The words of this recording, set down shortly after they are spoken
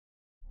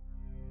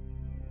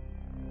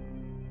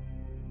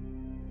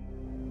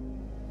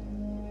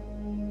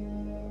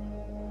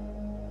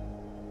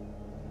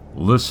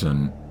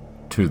Listen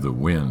to the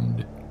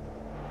wind.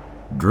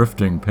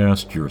 Drifting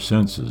past your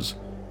senses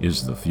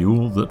is the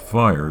fuel that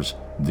fires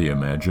the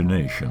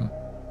imagination.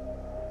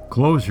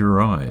 Close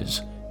your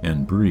eyes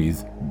and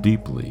breathe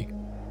deeply.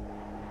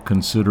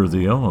 Consider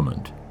the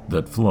element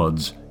that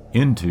floods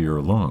into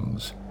your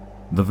lungs,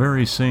 the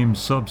very same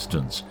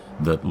substance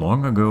that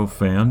long ago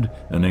fanned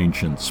an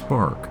ancient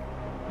spark,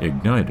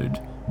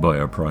 ignited by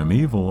a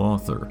primeval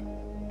author,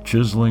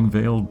 chiseling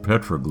veiled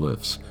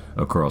petroglyphs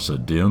across a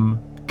dim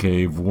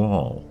cave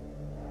wall.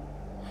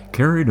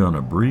 Carried on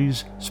a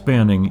breeze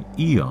spanning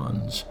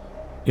eons,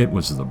 it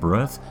was the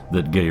breath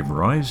that gave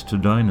rise to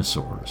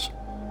dinosaurs,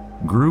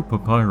 grew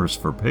papyrus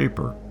for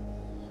paper,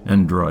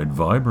 and dried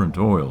vibrant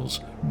oils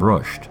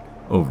brushed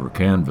over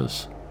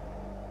canvas.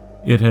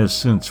 It has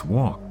since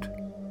walked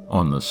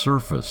on the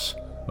surface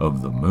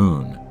of the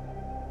moon.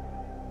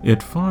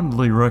 It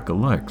fondly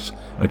recollects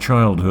a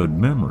childhood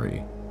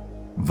memory,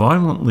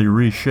 violently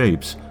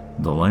reshapes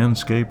the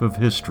landscape of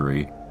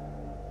history,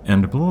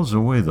 and blows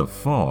away the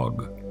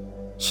fog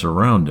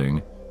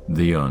surrounding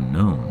the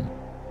unknown.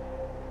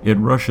 It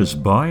rushes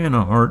by in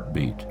a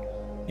heartbeat,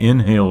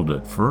 inhaled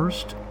at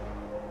first,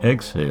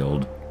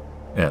 exhaled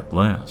at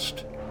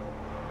last.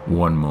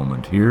 One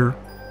moment here,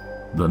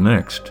 the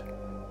next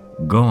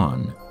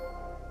gone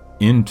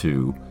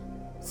into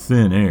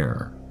thin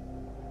air.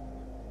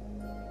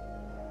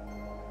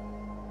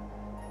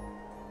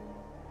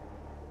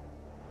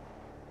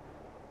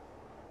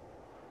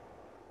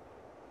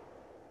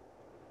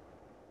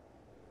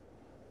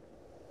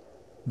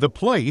 The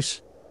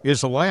place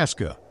is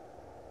Alaska.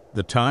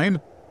 The time,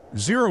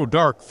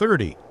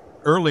 0:30,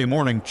 early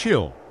morning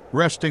chill,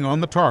 resting on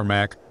the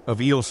tarmac of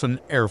Eielson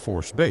Air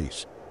Force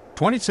Base,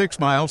 26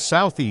 miles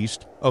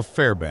southeast of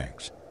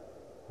Fairbanks.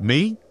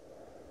 Me?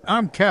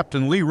 I'm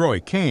Captain Leroy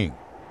King,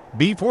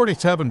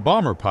 B-47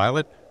 bomber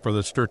pilot for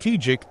the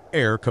Strategic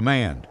Air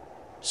Command,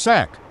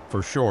 SAC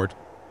for short.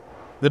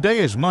 The day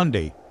is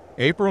Monday,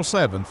 April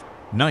 7th,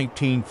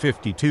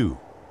 1952.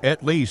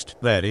 At least,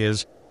 that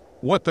is,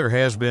 what there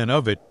has been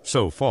of it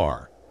so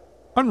far.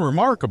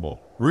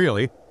 Unremarkable,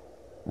 really.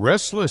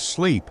 Restless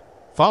sleep,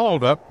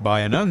 followed up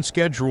by an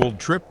unscheduled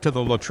trip to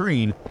the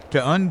latrine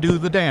to undo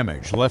the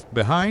damage left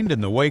behind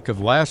in the wake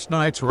of last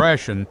night's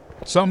ration,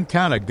 some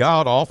kind of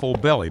god-awful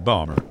belly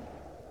bomber.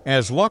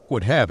 As luck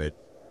would have it,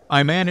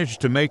 I managed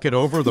to make it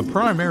over the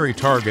primary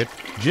target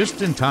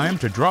just in time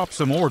to drop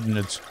some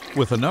ordnance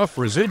with enough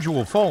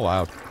residual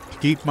fallout to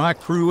keep my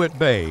crew at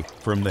bay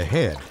from the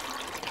head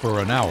for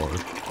an hour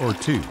or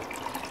two.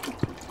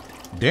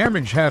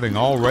 Damage having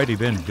already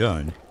been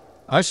done,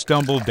 I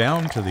stumbled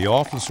down to the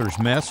officer's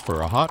mess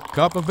for a hot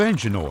cup of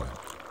engine oil,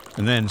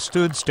 and then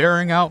stood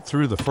staring out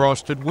through the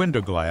frosted window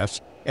glass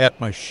at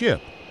my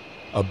ship,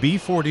 a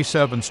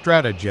B-47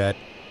 Stratojet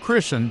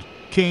christened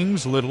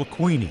King's Little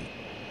Queenie,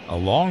 a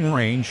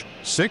long-range,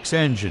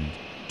 six-engined,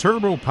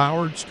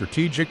 turbo-powered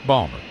strategic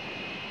bomber.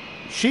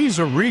 She's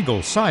a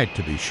regal sight,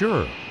 to be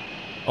sure,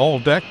 all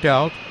decked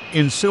out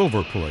in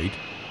silver plate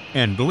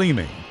and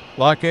gleaming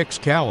like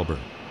Excalibur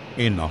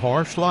in the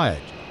harsh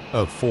light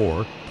of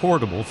 4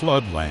 portable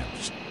flood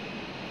lamps.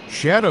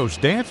 Shadows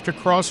danced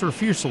across her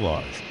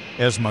fuselage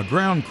as my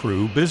ground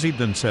crew busied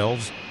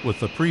themselves with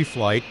the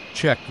pre-flight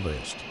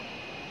checklist.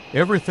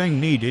 Everything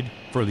needed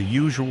for the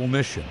usual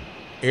mission: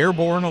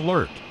 airborne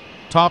alert,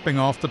 topping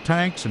off the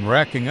tanks and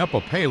racking up a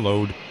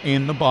payload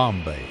in the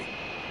bomb bay.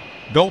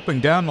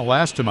 Gulping down the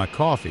last of my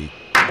coffee,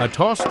 I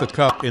tossed the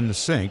cup in the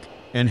sink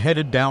and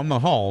headed down the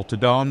hall to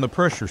don the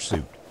pressure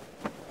suit.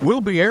 We'll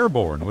be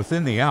airborne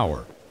within the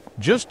hour,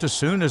 just as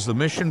soon as the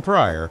mission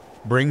prior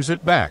brings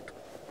it back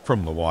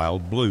from the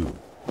wild blue.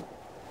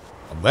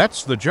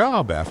 That's the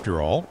job, after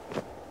all.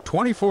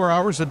 24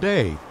 hours a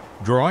day,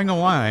 drawing a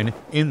line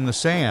in the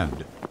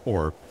sand,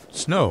 or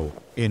snow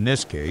in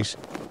this case,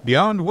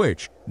 beyond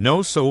which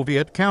no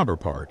Soviet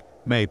counterpart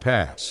may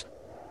pass.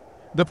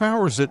 The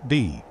powers that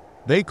be,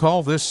 they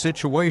call this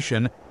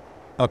situation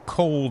a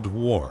Cold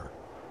War.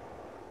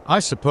 I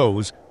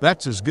suppose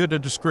that's as good a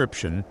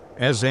description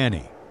as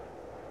any.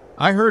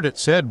 I heard it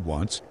said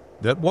once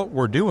that what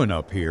we're doing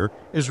up here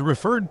is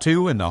referred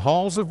to in the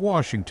halls of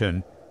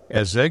Washington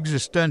as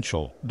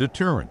existential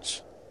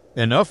deterrence,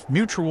 enough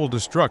mutual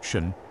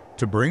destruction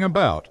to bring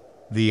about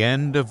the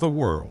end of the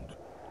world.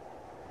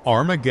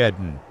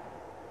 Armageddon.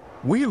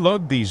 We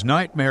lug these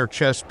nightmare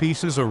chess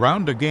pieces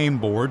around a game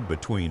board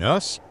between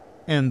us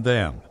and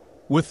them,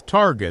 with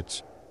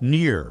targets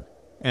near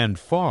and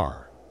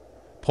far,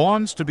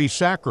 pawns to be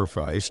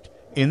sacrificed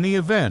in the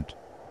event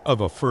of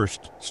a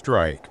first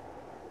strike.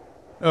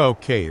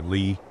 Okay,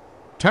 Lee,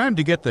 time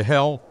to get the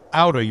hell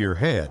out of your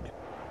head.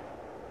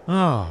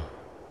 I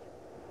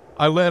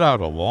let out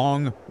a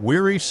long,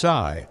 weary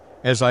sigh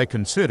as I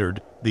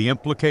considered the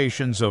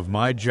implications of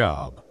my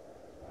job.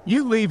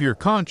 You leave your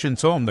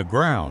conscience on the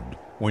ground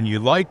when you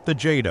light the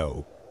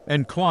JADO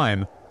and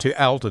climb to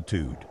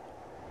altitude.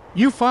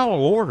 You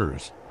follow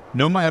orders,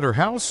 no matter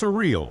how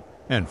surreal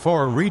and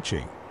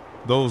far-reaching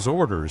those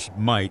orders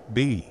might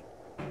be.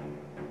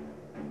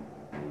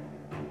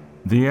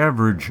 The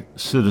average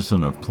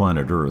citizen of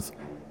planet Earth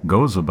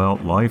goes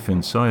about life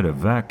inside a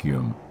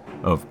vacuum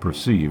of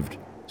perceived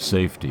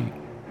safety.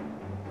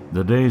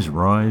 The days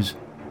rise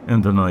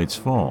and the nights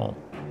fall,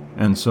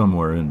 and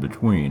somewhere in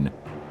between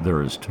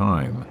there is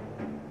time.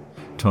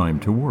 Time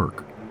to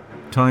work,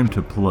 time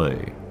to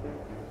play,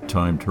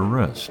 time to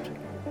rest.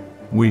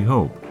 We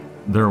hope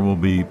there will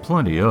be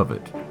plenty of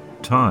it,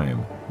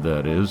 time,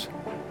 that is,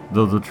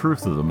 though the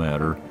truth of the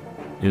matter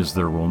is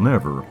there will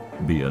never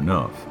be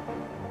enough.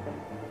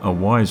 A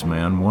wise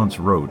man once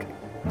wrote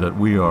that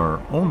we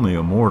are only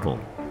immortal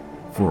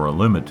for a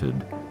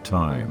limited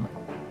time.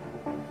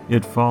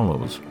 It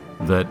follows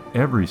that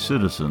every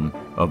citizen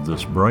of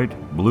this bright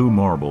blue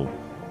marble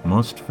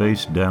must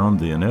face down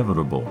the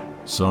inevitable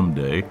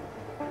someday.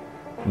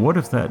 What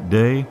if that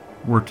day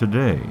were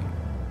today?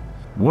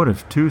 What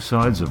if two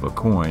sides of a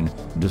coin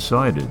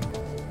decided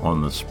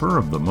on the spur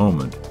of the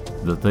moment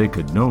that they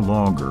could no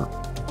longer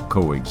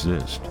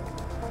coexist?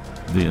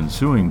 The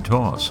ensuing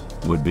toss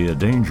would be a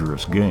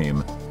dangerous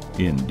game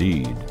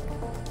indeed.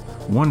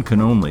 One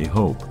can only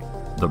hope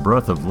the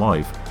breath of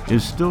life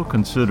is still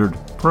considered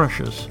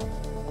precious,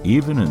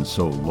 even in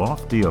so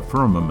lofty a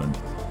firmament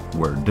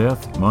where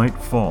death might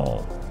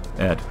fall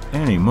at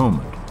any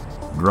moment,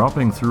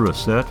 dropping through a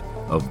set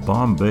of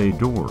Bombay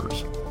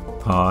doors,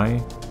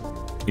 high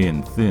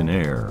in thin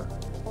air.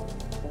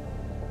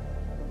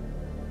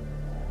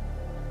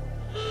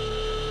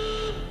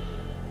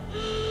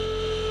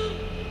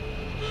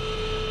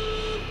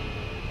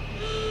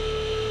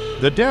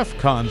 The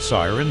DEFCON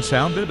siren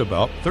sounded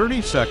about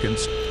 30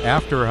 seconds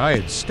after I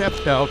had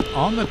stepped out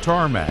on the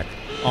tarmac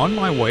on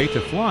my way to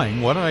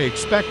flying what I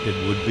expected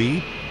would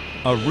be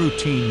a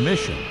routine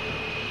mission.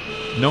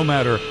 No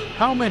matter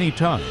how many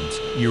times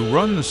you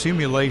run the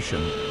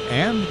simulation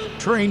and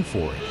train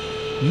for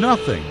it,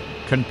 nothing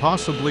can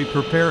possibly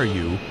prepare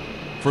you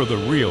for the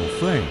real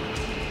thing.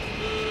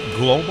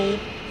 Global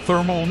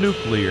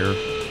thermonuclear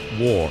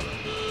war.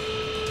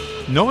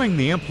 Knowing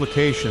the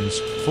implications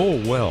full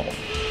well,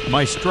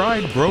 my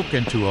stride broke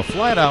into a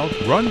flat-out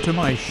run to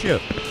my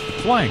ship,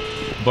 flanked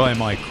by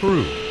my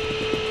crew.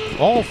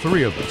 All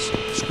three of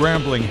us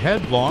scrambling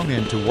headlong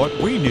into what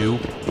we knew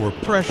were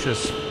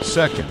precious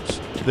seconds,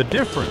 the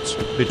difference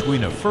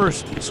between a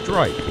first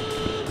strike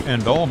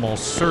and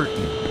almost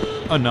certain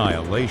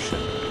annihilation.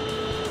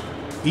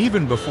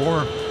 Even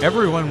before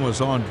everyone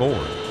was on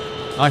board,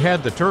 I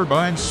had the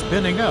turbines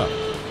spinning up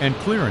and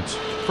clearance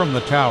from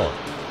the tower.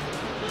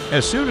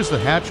 As soon as the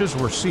hatches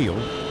were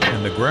sealed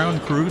and the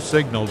ground crew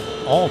signaled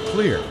all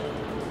clear,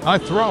 I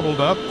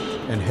throttled up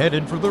and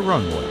headed for the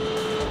runway.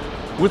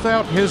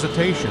 Without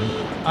hesitation,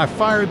 I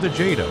fired the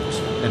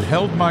JATOs and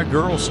held my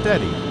girl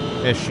steady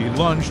as she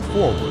lunged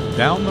forward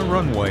down the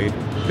runway,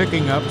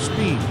 picking up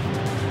speed,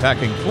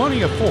 packing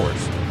plenty of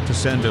force to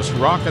send us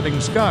rocketing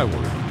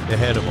skyward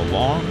ahead of a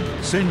long,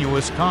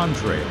 sinuous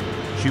contrail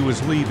she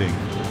was leaving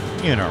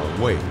in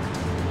our wake.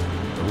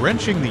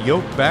 Wrenching the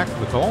yoke back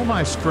with all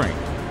my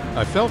strength,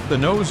 I felt the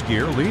nose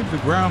gear leave the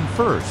ground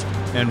first,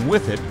 and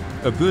with it,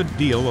 a good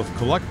deal of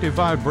collective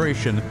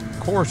vibration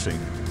coursing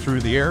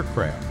through the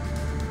aircraft.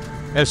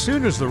 As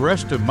soon as the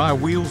rest of my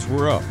wheels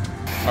were up,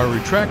 I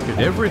retracted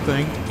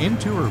everything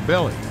into her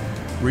belly,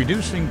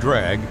 reducing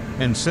drag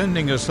and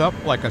sending us up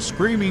like a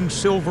screaming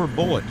silver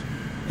bullet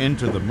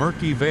into the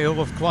murky veil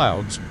of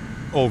clouds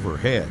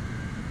overhead.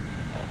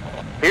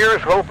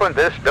 Here's hoping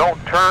this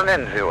don't turn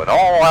into an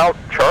all-out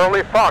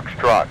Charlie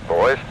Foxtrot,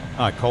 boys,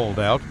 I called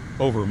out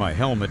over my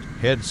helmet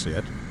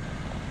headset.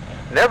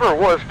 Never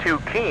was too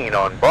keen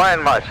on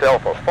buying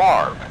myself a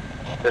farm,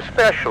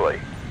 especially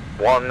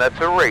one that's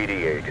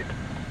irradiated.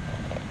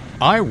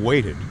 I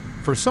waited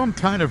for some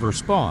kind of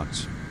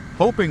response,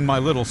 hoping my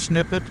little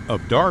snippet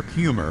of dark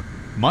humor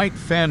might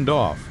fend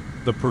off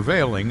the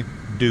prevailing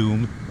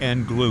doom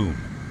and gloom.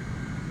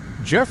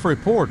 Jeffrey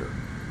Porter,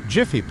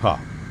 Jiffy Pop,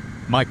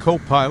 my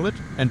co-pilot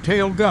and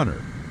tail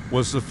gunner,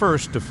 was the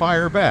first to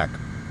fire back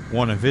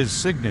one of his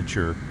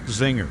signature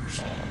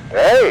zingers.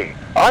 Hey,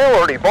 I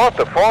already bought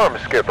the farm,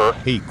 Skipper.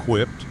 He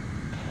quipped.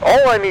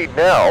 All I need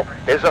now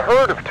is a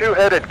herd of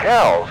two-headed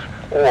cows,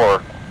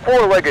 or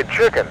four-legged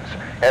chickens,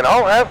 and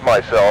I'll have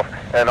myself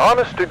an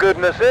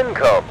honest-to-goodness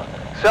income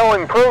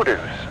selling produce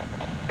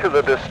to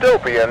the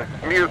dystopian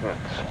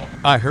mutants.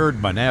 I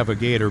heard my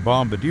navigator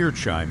bombardier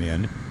chime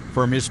in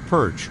from his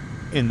perch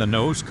in the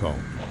nose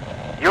cone.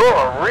 You're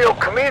a real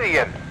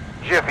comedian,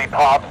 Jiffy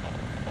Pop.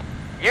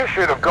 You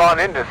should have gone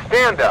into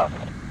stand-up.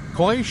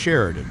 Clay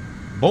Sheridan,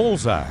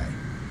 Bullseye,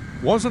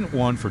 wasn't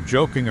one for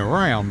joking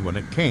around when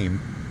it came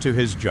to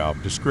his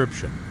job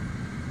description.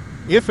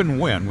 If and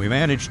when we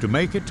managed to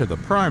make it to the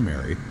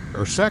primary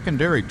or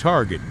secondary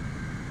target,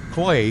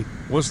 Clay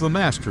was the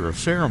master of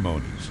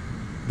ceremonies,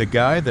 the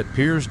guy that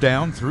peers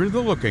down through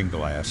the looking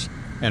glass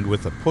and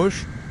with a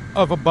push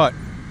of a button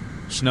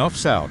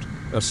snuffs out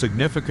a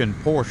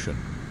significant portion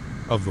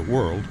of the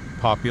world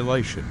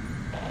population.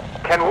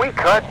 Can we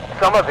cut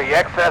some of the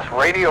excess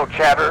radio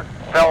chatter,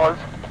 fellas?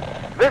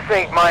 This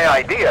ain't my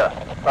idea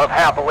of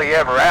happily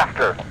ever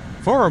after.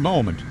 For a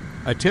moment,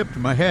 I tipped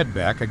my head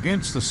back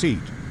against the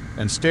seat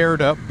and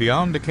stared up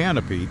beyond the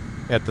canopy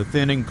at the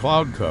thinning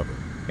cloud cover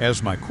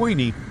as my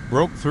Queenie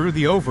broke through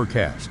the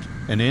overcast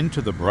and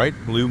into the bright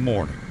blue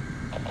morning.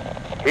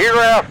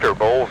 Hereafter,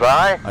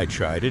 Bullseye, I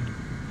chided.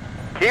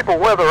 keep a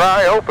weather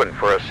eye open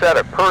for a set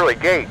of pearly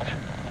gates.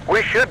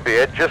 We should be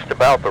at just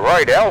about the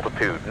right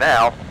altitude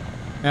now.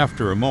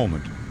 After a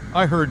moment,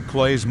 I heard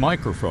Clay's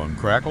microphone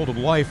crackle to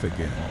life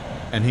again,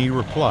 and he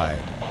replied,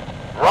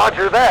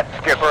 Roger that,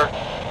 Skipper.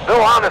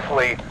 Though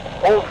honestly,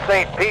 old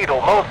St.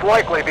 Pete'll most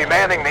likely be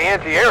manning the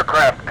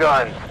anti-aircraft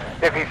guns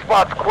if he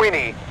spots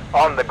Queenie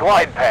on the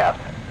glide path.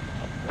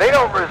 They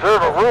don't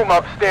reserve a room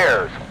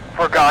upstairs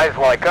for guys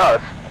like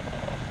us.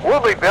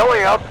 We'll be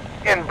belly up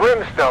in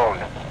brimstone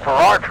for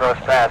our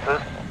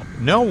trespasses.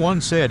 No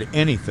one said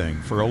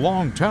anything for a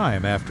long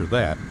time after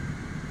that,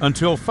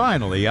 until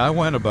finally I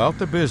went about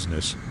the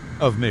business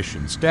of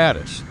mission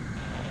status.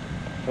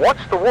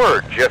 What's the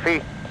word,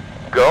 Jiffy?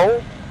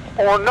 Go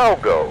or no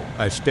go?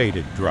 I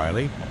stated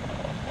dryly.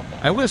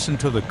 I listened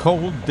to the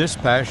cold,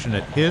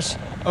 dispassionate hiss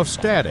of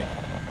static,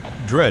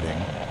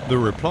 dreading the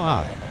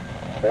reply.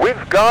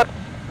 We've got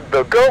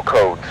the go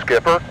code,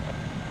 Skipper.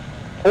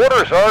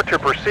 Orders are to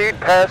proceed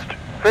past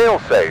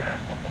failsafe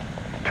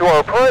to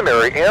our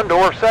primary and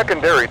or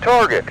secondary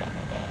target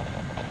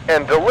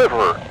and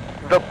deliver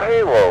the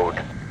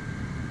payload.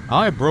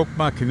 I broke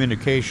my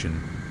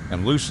communication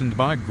and loosened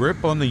my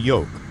grip on the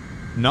yoke,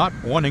 not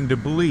wanting to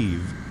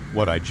believe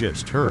what I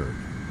just heard.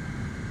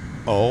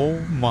 Oh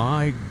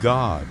my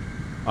God,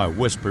 I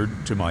whispered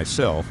to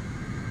myself.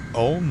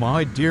 Oh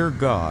my dear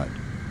God,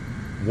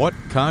 what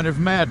kind of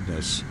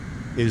madness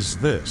is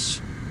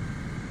this?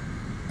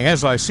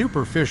 As I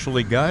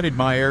superficially guided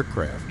my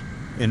aircraft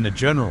in the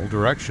general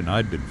direction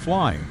I'd been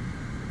flying,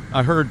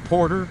 I heard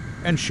Porter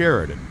and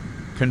Sheridan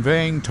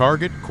conveying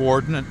target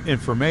coordinate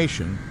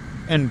information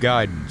and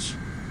guidance.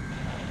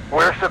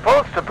 We're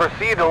supposed to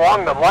proceed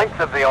along the length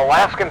of the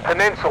Alaskan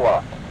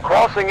Peninsula,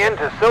 crossing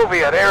into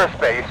Soviet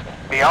airspace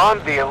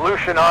beyond the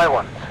Aleutian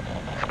Islands.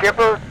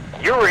 Skipper,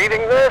 you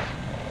reading this?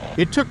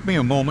 It took me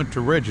a moment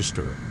to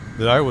register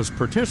that I was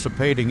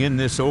participating in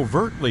this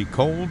overtly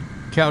cold,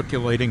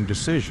 calculating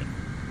decision.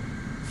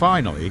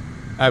 Finally,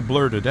 I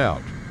blurted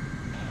out,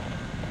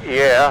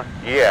 Yeah,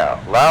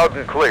 loud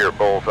and clear,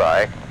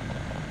 Bullseye.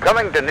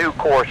 Coming to new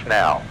course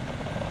now.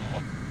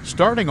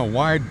 Starting a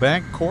wide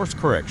bank course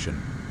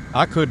correction,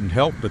 I couldn't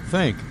help but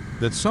think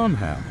that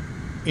somehow,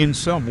 in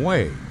some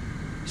way,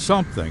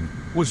 something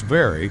was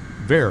very,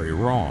 very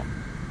wrong.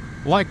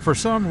 Like for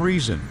some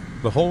reason,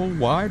 the whole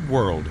wide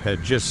world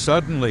had just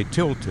suddenly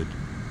tilted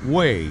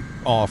way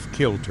off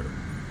kilter.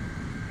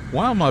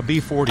 While my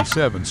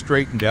B-47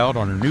 straightened out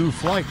on a new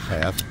flight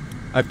path,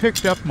 I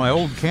picked up my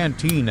old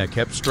canteen I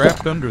kept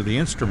strapped under the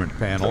instrument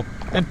panel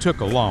and took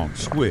a long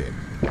swig.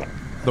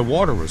 The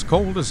water was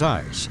cold as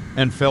ice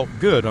and felt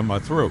good on my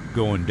throat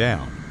going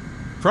down.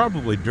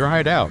 Probably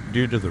dried out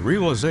due to the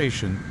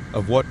realization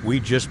of what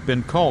we'd just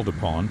been called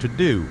upon to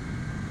do,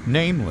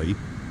 namely,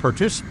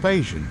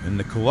 participation in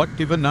the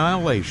collective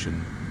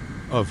annihilation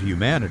of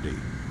humanity.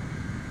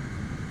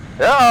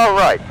 All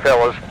right,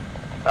 fellas.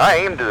 I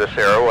aimed this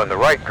arrow in the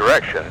right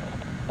direction.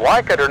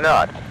 Like it or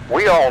not,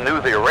 we all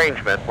knew the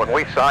arrangement when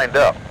we signed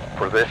up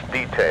for this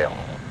detail.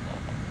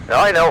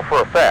 Now, I know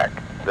for a fact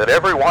that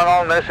everyone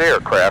on this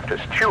aircraft is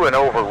chewing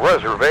over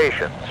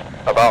reservations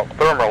about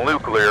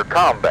thermonuclear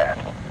combat.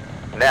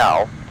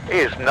 Now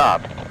is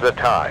not the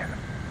time.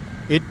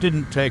 It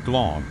didn't take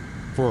long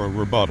for a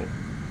rebuttal.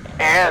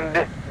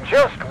 And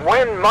just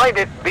when might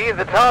it be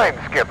the time,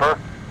 Skipper?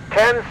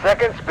 10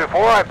 seconds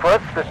before I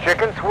press the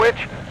chicken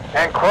switch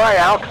and cry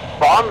out,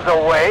 bombs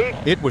away?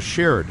 It was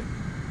Sheridan,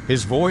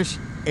 his voice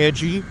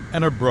edgy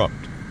and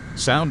abrupt,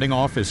 sounding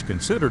off his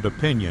considered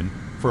opinion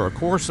for a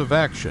course of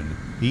action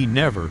he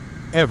never,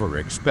 ever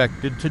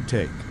expected to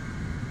take.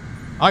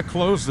 I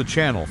closed the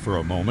channel for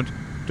a moment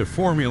to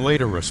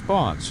formulate a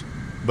response,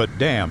 but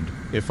damned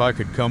if I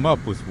could come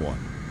up with one.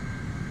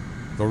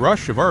 The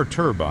rush of our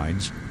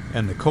turbines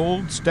and the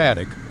cold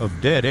static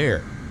of dead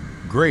air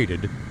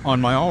grated on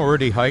my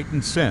already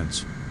heightened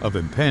sense of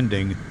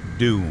impending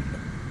doom.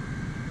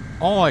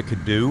 All I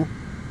could do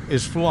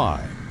is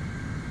fly.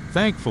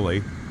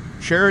 Thankfully,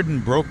 Sheridan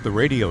broke the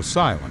radio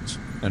silence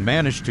and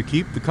managed to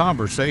keep the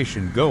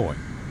conversation going,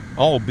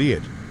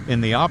 albeit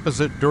in the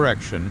opposite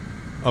direction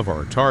of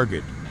our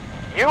target.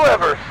 You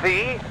ever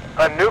see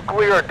a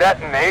nuclear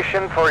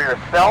detonation for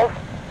yourself,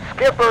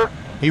 Skipper?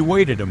 He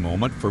waited a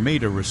moment for me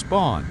to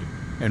respond,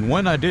 and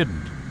when I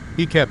didn't,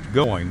 he kept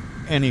going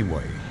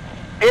anyway.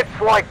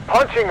 It's like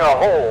punching a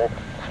hole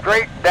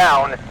straight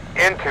down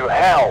into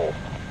hell.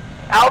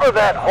 Out of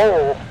that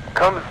hole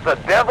comes the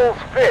devil's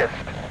fist,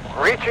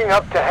 reaching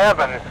up to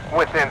heaven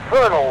with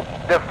infernal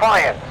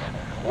defiance,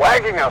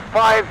 wagging a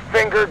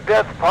 5-finger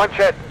death punch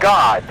at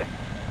God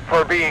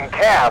for being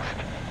cast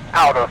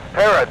out of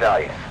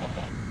paradise.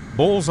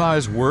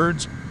 Bullseye's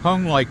words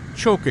hung like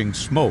choking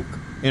smoke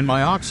in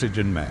my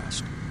oxygen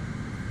mask.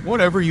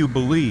 Whatever you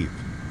believe,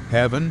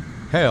 heaven,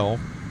 hell,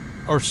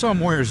 or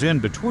somewheres in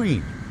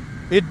between,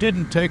 it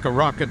didn't take a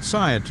rocket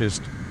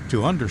scientist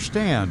to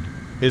understand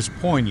his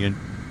poignant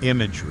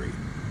imagery.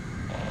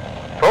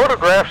 Photograph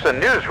photographs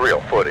and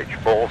newsreel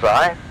footage,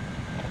 Bullseye.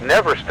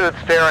 Never stood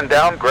staring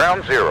down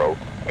Ground Zero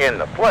in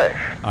the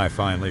flesh. I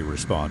finally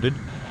responded.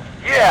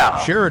 Yeah.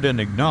 Sheridan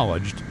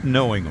acknowledged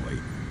knowingly.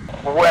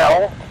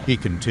 Well, He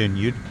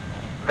continued.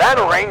 that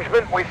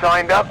arrangement we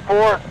signed up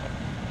for,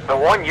 the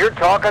one you're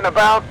talking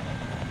about,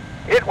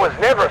 it was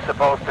never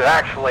supposed to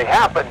actually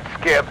happen,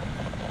 Skip.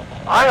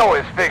 I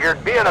always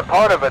figured being a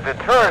part of a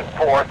deterrent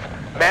force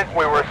meant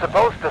we were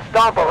supposed to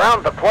stomp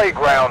around the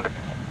playground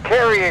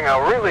carrying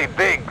a really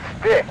big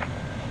stick.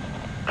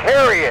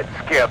 Carry it,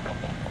 Skip.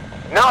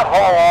 Not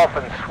haul off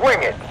and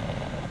swing it.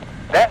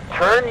 That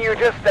turn you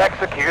just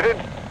executed,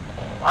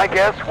 I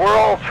guess we're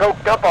all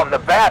choked up on the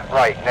bat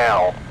right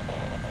now.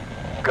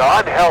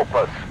 God help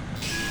us.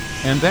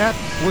 And that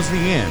was the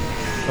end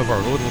of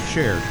our little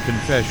shared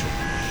confession.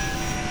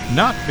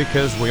 Not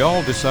because we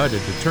all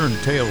decided to turn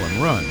tail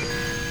and run.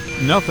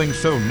 Nothing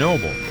so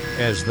noble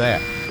as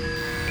that.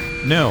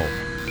 No,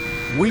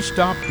 we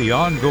stopped the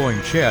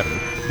ongoing chatter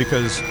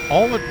because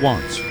all at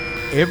once,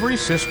 every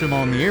system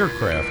on the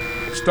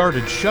aircraft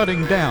started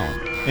shutting down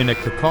in a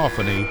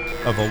cacophony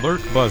of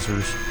alert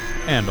buzzers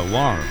and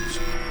alarms.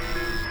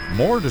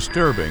 More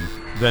disturbing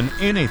than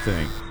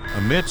anything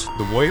amidst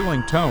the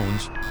wailing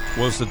tones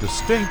was the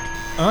distinct,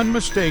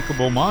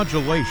 unmistakable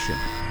modulation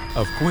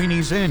of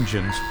Queenie's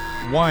engines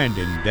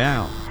winding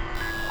down.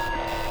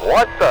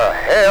 What the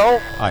hell?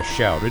 I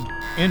shouted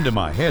into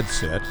my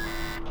headset.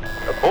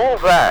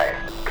 Bullseye,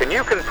 can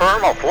you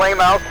confirm a flame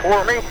out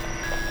for me?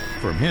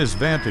 From his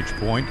vantage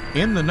point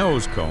in the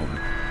nose cone,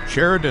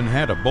 Sheridan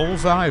had a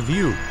bullseye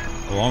view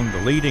along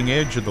the leading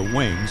edge of the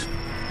wings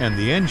and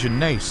the engine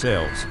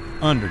nacelles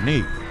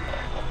underneath.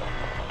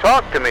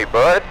 Talk to me,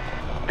 bud.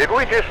 Did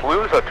we just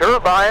lose a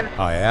turbine?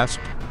 I asked.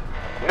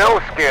 No,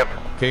 Skip.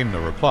 Came the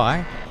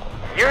reply.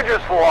 You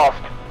just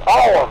lost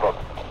all of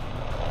them.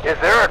 Is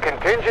there a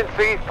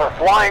contingency for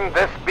flying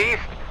this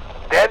beast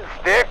dead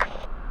stick?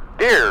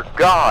 Dear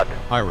God,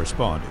 I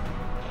responded.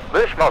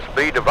 this must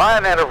be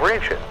divine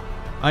intervention.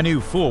 I knew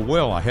full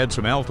well I had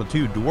some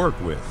altitude to work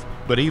with,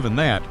 but even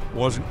that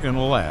wasn't going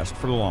to last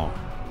for long.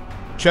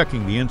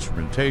 Checking the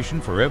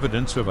instrumentation for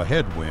evidence of a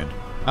headwind,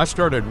 I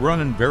started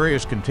running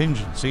various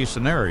contingency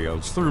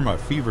scenarios through my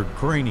fevered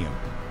cranium,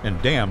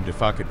 and damned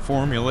if I could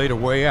formulate a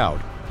way out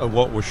of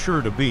what was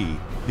sure to be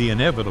the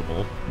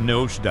inevitable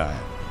nosedive.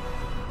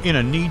 In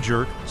a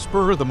knee-jerk,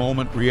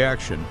 spur-of-the-moment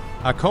reaction,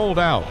 I called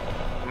out,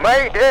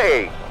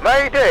 Mayday!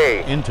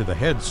 Mayday! into the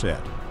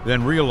headset,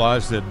 then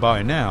realized that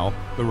by now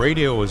the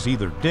radio was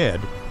either dead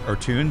or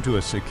tuned to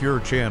a secure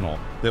channel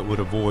that would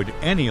avoid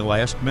any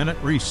last-minute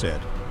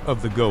reset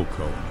of the go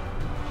code.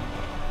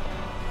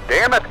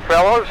 Damn it,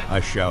 fellas.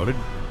 I shouted.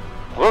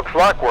 Looks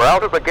like we're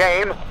out of the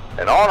game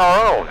and on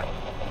our own.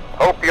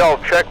 Hope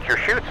y'all checked your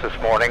chutes this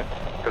morning,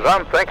 because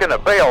I'm thinking a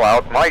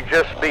bailout might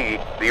just be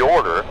the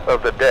order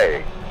of the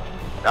day.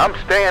 I'm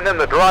staying in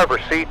the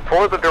driver's seat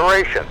for the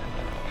duration,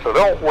 so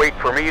don't wait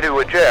for me to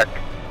eject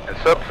and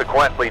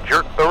subsequently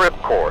jerk the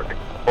ripcord.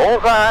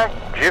 Bullseye,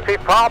 Jiffy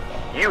Pop,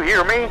 you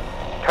hear me?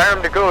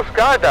 Time to go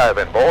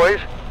skydiving, boys.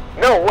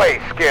 No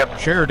way, Skip.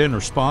 Sheridan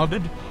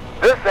responded.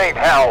 This ain't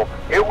how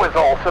it was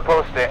all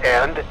supposed to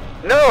end.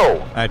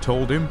 No, I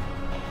told him.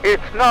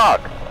 it's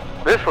not.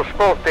 This was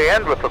supposed to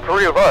end with the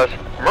three of us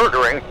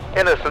murdering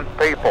innocent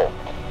people.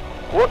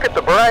 Look at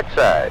the bright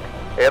side.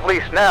 At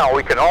least now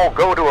we can all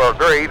go to our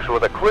graves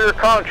with a clear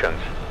conscience.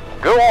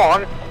 Go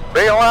on,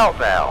 bail out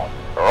now,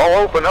 or I'll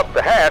open up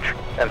the hatch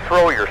and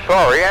throw your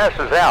sorry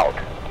asses out.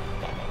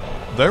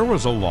 There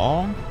was a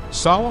long,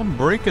 solemn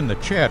break in the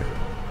chatter,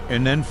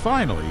 and then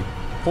finally,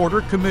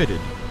 Porter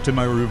committed to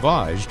my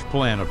revised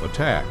plan of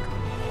attack.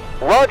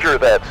 Roger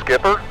that,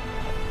 Skipper.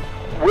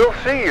 We'll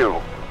see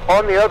you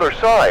on the other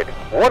side,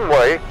 one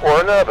way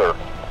or another.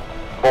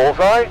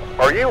 Bullseye,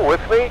 are you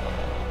with me?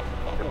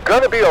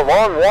 Gonna be a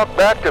long walk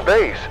back to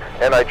base,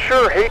 and I'd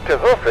sure hate to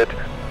hoof it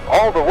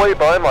all the way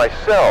by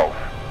myself.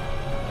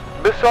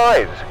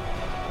 Besides,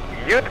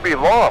 you'd be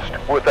lost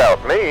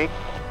without me.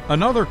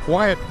 Another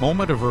quiet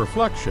moment of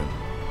reflection,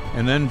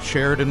 and then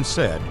Sheridan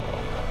said,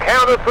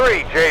 Count of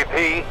three,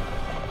 JP.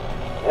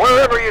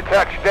 Wherever you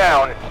touch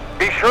down,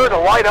 be sure to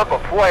light up a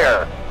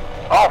flare.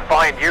 I'll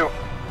find you.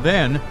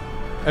 Then,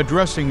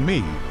 addressing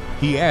me,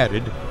 he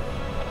added,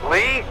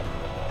 Lee,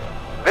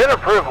 been a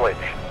privilege.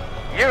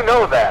 You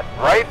know that,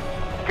 right?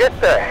 Get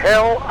the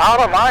hell out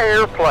of my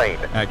airplane.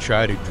 I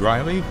chided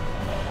dryly.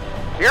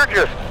 You're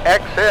just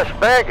excess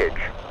baggage.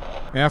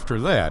 After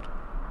that,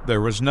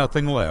 there was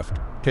nothing left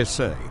to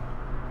say.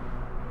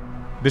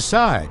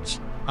 Besides,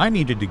 I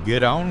needed to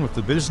get on with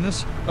the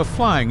business of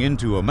flying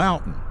into a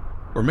mountain,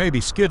 or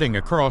maybe skidding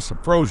across a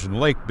frozen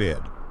lake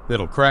bed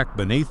that'll crack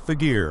beneath the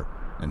gear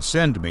and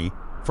send me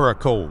for a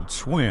cold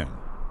swim.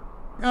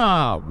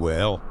 Ah,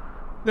 well,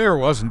 there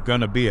wasn't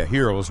going to be a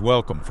hero's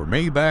welcome for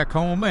me back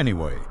home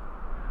anyway.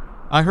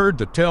 I heard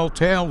the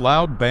telltale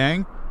loud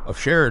bang of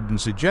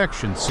Sheridan's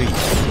ejection seat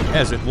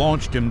as it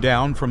launched him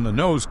down from the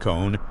nose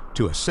cone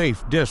to a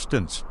safe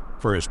distance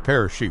for his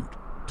parachute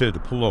to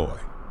deploy.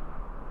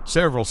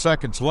 Several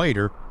seconds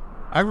later,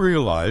 I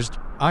realized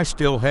I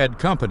still had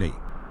company.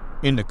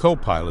 in the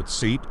co-pilot's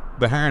seat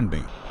behind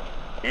me.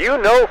 You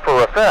know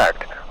for a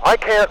fact I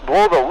can't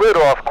blow the lid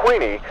off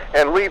Queenie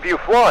and leave you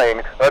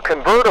flying a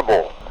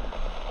convertible.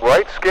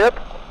 Right, Skip?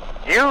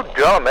 You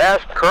dumbass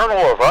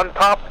kernel of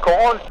unpopped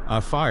corn. I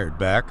fired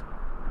back.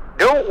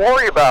 Don't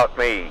worry about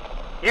me.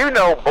 You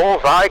know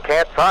Bullseye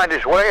can't find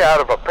his way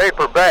out of a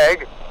paper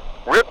bag.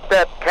 Rip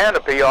that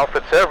canopy off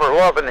its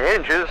ever-loving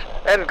hinges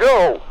and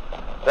go.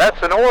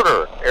 That's an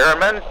order,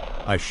 Airman.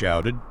 I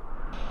shouted.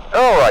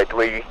 All right,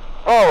 Lee.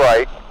 All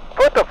right.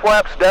 Put the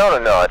flaps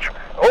down a notch,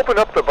 open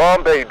up the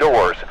bomb bay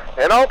doors,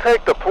 and I'll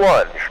take the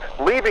plunge,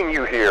 leaving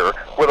you here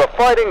with a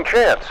fighting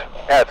chance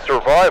at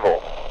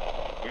survival.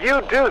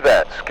 You do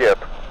that,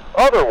 Skip.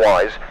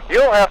 Otherwise,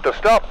 you'll have to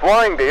stop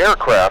flying the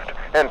aircraft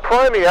and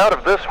pry me out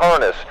of this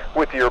harness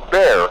with your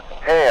bare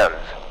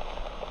hands.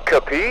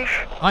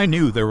 Capiche? I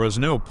knew there was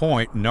no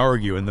point in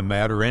arguing the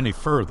matter any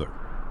further.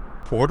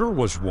 Porter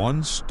was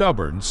one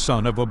stubborn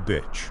son of a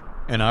bitch,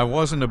 and I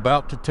wasn't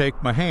about to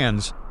take my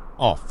hands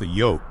off the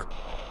yoke.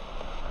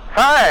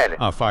 Fine!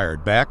 I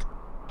fired back.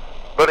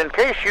 But in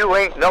case you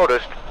ain't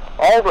noticed,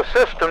 all the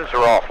systems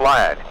are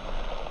offline.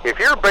 If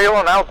you're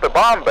bailing out the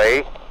bomb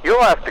bay,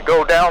 you'll have to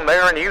go down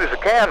there and use a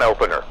can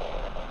opener.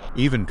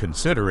 Even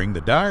considering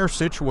the dire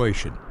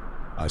situation,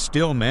 I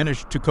still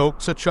managed to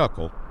coax a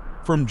chuckle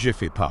from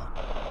Jiffy Pop.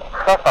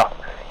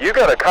 You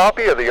got a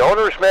copy of the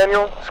owner's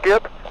manual,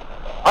 Skip?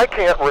 I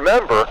can't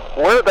remember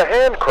where the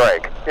hand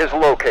crank is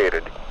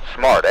located,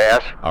 smart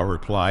ass. I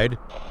replied.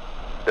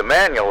 The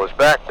manual is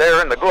back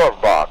there in the glove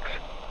box.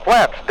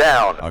 Flaps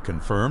down. I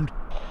confirmed.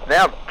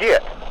 Now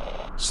get.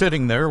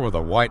 Sitting there with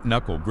a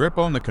white-knuckle grip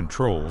on the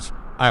controls,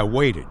 I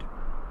waited,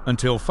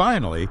 until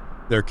finally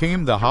there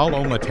came the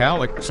hollow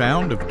metallic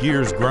sound of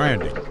gears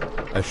grinding,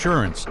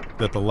 assurance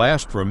that the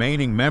last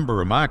remaining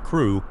member of my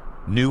crew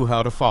knew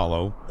how to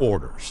follow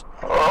orders.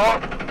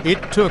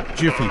 It took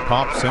Jiffy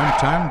Pop some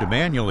time to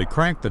manually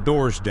crank the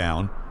doors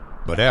down,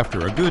 but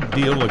after a good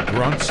deal of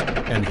grunts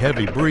and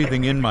heavy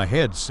breathing in my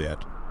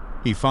headset,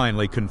 he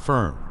finally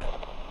confirmed.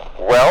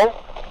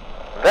 Well,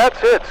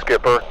 that's it,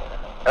 Skipper.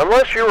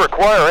 Unless you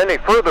require any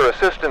further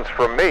assistance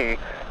from me,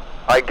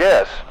 I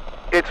guess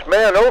it's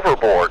man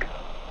overboard.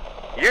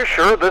 You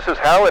sure this is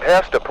how it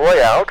has to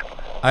play out?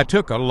 I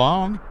took a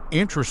long,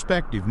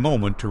 introspective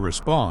moment to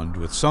respond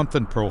with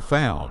something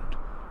profound,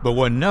 but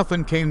when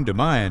nothing came to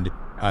mind,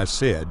 I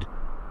said,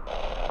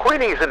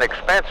 Queenie's an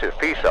expensive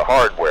piece of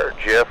hardware,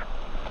 Jiff.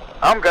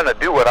 I'm gonna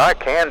do what I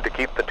can to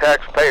keep the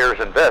taxpayers'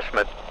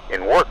 investment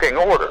in working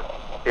order,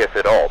 if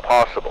at all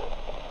possible.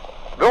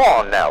 Go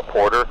on now,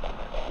 Porter.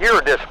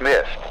 You're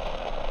dismissed.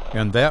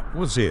 And that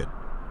was it.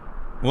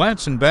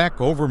 Glancing back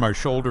over my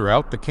shoulder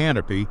out the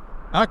canopy,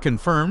 I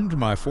confirmed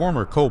my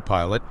former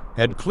co-pilot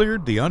had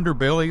cleared the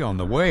underbelly on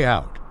the way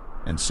out,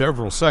 and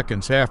several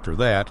seconds after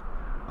that,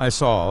 I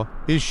saw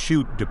his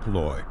chute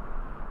deploy.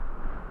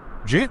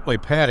 Gently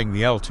patting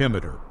the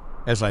altimeter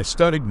as I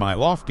studied my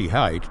lofty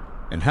height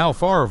and how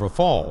far of a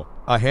fall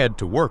I had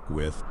to work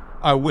with,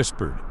 I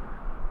whispered,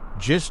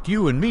 "Just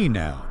you and me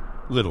now,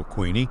 little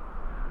Queenie.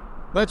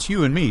 Let's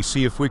you and me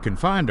see if we can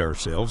find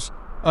ourselves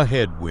a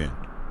headwind."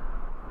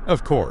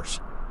 Of course,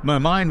 my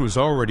mind was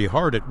already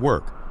hard at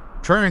work,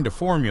 trying to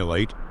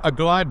formulate a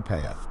glide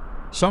path,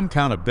 some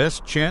kind of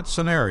best chance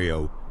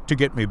scenario to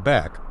get me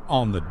back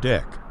on the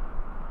deck.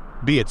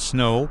 Be it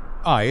snow,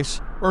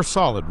 ice, or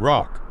solid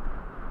rock.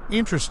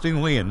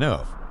 Interestingly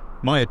enough,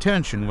 my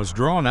attention was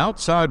drawn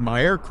outside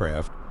my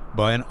aircraft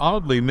by an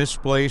oddly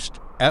misplaced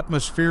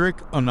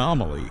atmospheric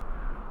anomaly.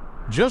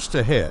 Just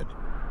ahead,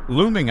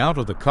 looming out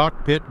of the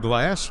cockpit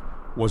glass,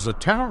 was a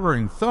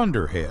towering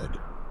thunderhead,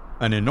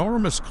 an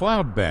enormous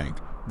cloud bank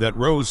that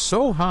rose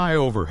so high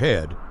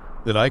overhead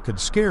that I could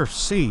scarce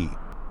see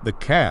the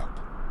cap.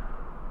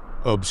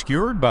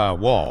 Obscured by a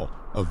wall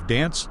of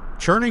dense,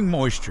 churning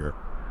moisture,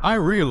 I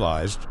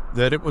realized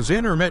that it was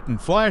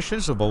intermittent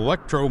flashes of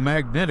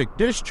electromagnetic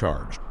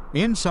discharge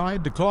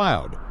inside the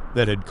cloud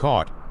that had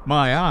caught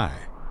my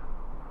eye.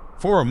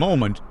 For a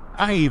moment,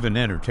 I even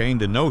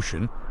entertained the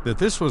notion that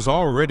this was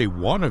already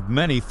one of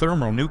many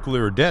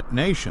thermonuclear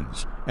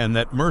detonations, and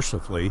that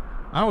mercifully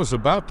I was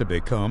about to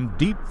become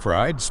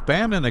deep-fried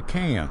Spam in a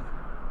can.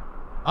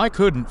 I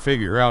couldn't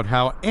figure out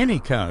how any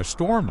kind of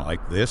storm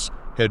like this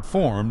had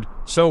formed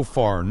so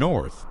far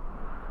north.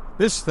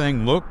 This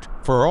thing looked,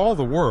 for all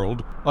the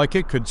world, like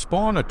it could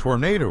spawn a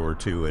tornado or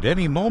two at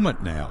any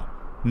moment now,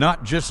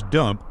 not just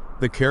dump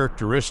the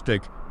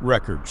characteristic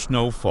record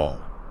snowfall.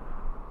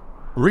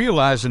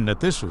 Realizing that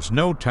this was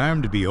no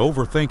time to be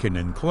overthinking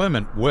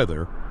inclement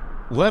weather,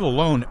 let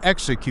alone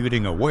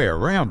executing a way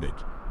around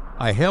it,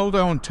 I held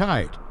on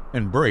tight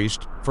and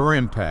braced for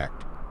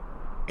impact.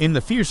 In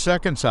the few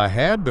seconds I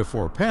had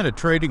before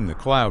penetrating the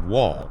cloud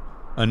wall,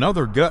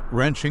 another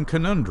gut-wrenching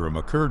conundrum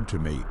occurred to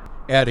me,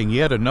 adding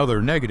yet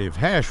another negative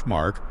hash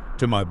mark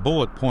to my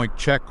bullet point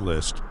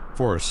checklist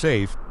for a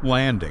safe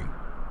landing.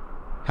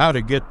 How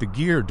to get the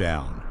gear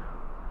down.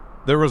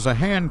 There was a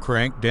hand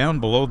crank down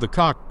below the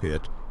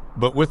cockpit,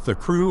 but with the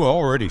crew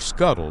already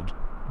scuttled,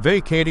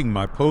 vacating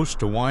my post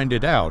to wind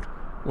it out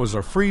was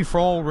a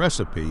free-fall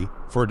recipe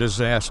for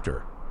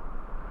disaster.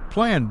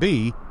 Plan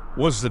B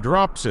was the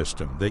drop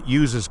system that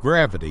uses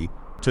gravity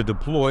to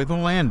deploy the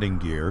landing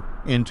gear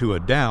into a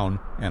down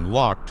and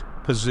locked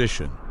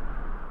position.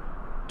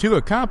 To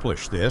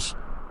accomplish this,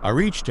 I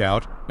reached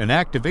out and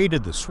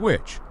activated the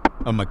switch,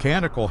 a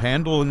mechanical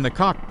handle in the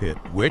cockpit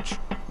which,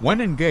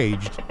 when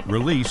engaged,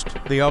 released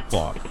the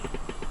uplock.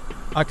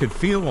 I could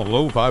feel a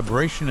low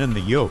vibration in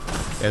the yoke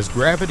as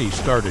gravity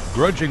started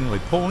grudgingly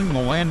pulling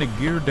the landing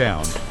gear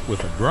down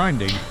with a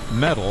grinding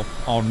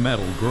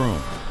metal-on-metal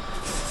groan.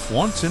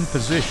 Once in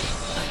position,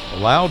 a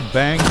loud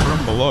bang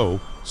from below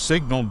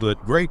signaled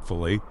that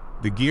gratefully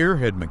the gear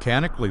had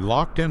mechanically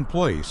locked in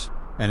place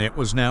and it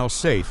was now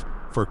safe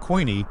for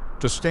Queenie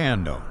to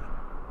stand on.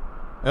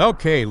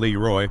 Okay,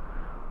 Leroy,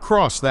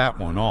 cross that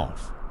one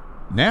off.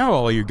 Now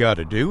all you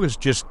gotta do is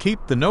just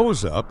keep the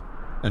nose up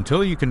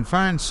until you can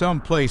find some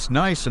place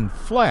nice and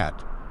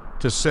flat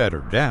to set her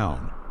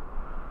down.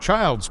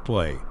 Child's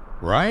play,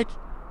 right?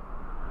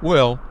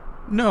 Well,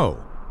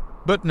 no,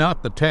 but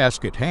not the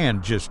task at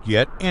hand just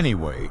yet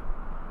anyway.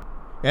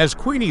 As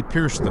Queenie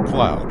pierced the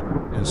cloud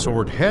and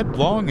soared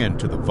headlong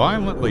into the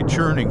violently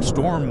churning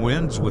storm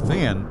winds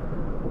within,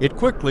 it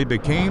quickly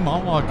became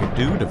all I could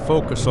do to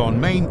focus on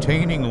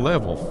maintaining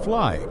level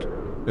flight,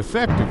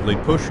 effectively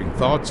pushing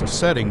thoughts of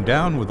setting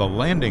down with a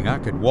landing I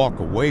could walk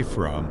away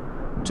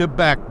from to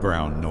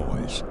background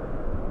noise.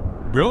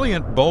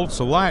 Brilliant bolts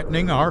of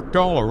lightning arced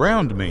all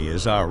around me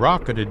as I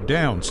rocketed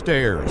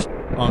downstairs,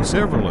 on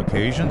several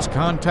occasions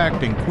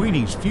contacting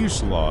Queenie's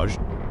fuselage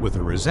with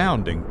a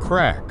resounding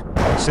crack,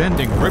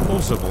 sending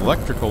ripples of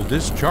electrical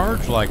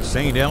discharge like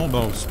St.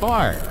 Elmo's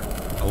spire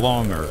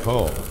along her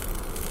hull.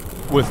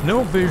 With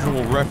no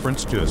visual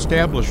reference to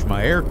establish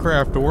my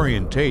aircraft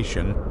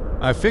orientation,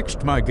 I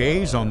fixed my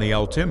gaze on the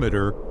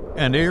altimeter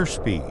and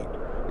airspeed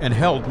and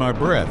held my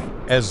breath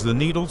as the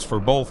needles for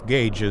both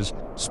gauges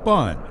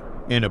spun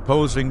in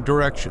opposing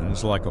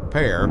directions like a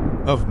pair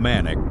of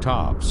manic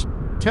tops,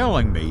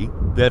 telling me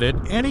that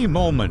at any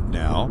moment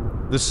now,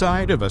 the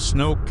side of a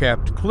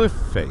snow-capped cliff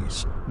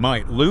face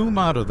might loom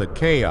out of the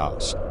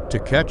chaos to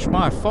catch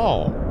my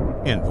fall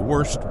in the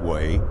worst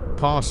way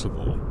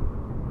possible.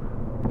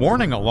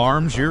 Warning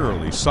alarms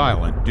eerily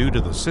silent due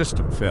to the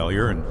system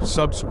failure and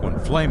subsequent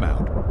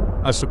flameout,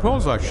 I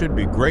suppose I should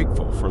be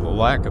grateful for the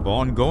lack of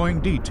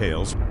ongoing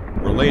details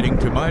relating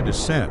to my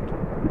descent,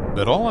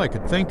 but all I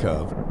could think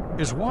of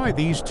is why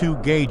these two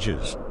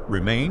gauges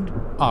remained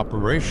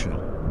operational.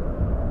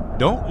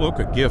 Don't look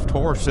a gift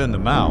horse in the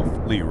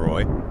mouth,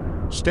 Leroy.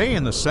 Stay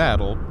in the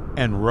saddle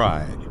and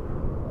ride.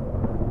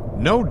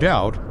 No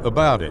doubt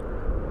about it.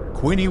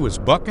 Queenie was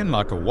bucking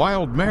like a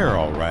wild mare,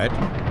 all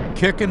right,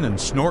 kicking and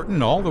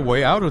snorting all the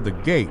way out of the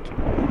gate,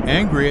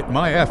 angry at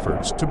my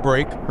efforts to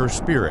break her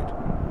spirit,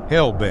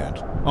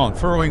 hell-bent on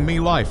throwing me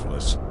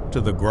lifeless to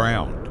the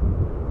ground.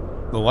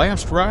 The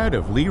last ride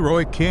of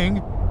Leroy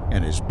King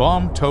and his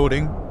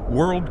bomb-toting,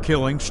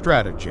 world-killing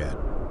Stratojet.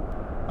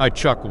 I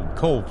chuckled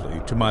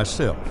coldly to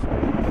myself.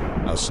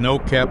 A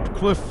snow-capped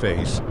cliff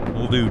face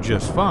will do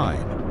just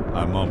fine,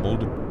 I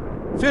mumbled.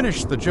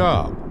 Finish the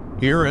job,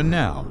 here and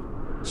now,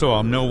 so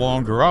I'm no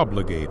longer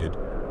obligated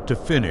to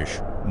finish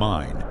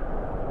mine.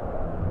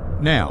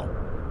 Now,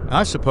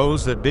 I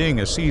suppose that being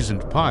a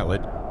seasoned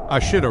pilot, I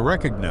should have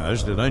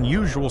recognized an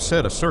unusual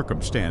set of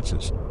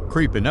circumstances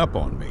creeping up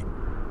on me.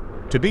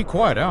 To be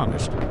quite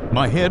honest,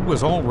 my head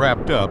was all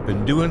wrapped up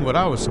in doing what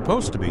I was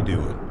supposed to be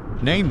doing,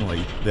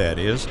 namely, that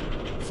is,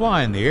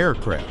 flying the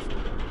aircraft.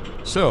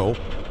 So,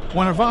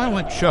 when a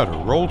violent shudder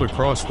rolled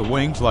across the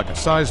wings like a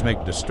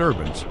seismic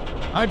disturbance,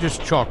 I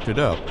just chalked it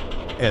up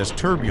as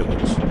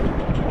turbulence.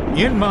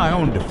 In my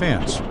own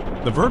defense,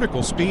 the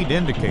vertical speed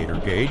indicator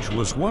gauge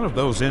was one of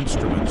those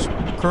instruments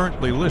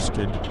currently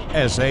listed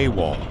as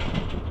AWOL.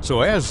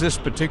 So as this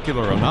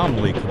particular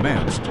anomaly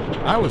commenced,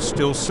 I was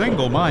still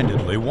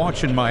single-mindedly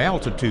watching my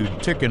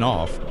altitude ticking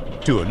off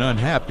to an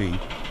unhappy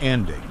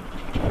ending.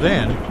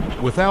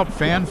 Then, without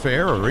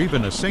fanfare or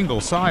even a single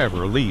sigh of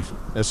relief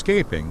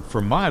escaping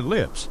from my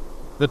lips,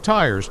 the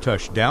tires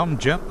touched down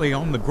gently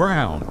on the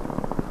ground,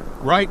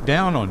 right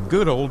down on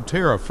good old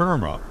terra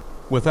firma,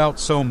 without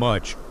so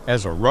much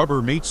as a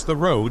rubber meets the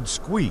road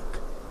squeak.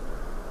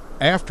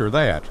 After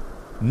that,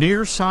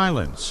 near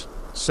silence,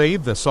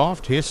 save the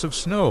soft hiss of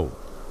snow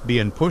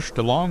being pushed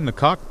along the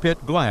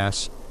cockpit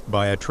glass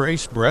by a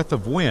trace breath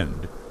of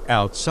wind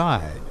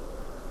outside.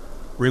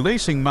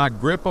 Releasing my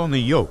grip on the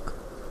yoke,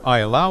 I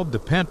allowed the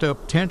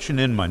pent-up tension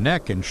in my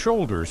neck and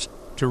shoulders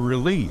to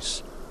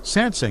release,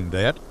 sensing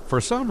that, for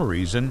some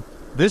reason,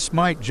 this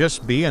might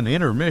just be an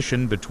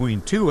intermission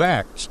between two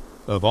acts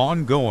of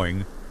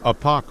ongoing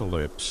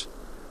apocalypse.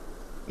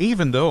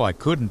 Even though I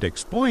couldn't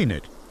explain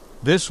it,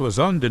 this was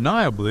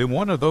undeniably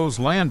one of those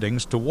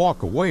landings to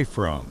walk away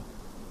from,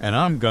 and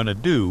I'm gonna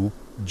do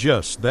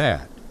just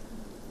that.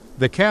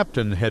 The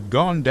captain had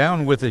gone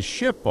down with his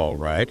ship all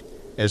right,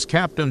 as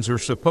captains are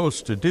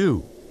supposed to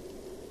do.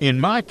 In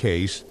my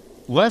case,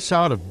 less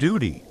out of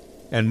duty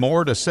and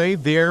more to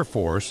save the Air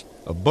Force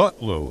a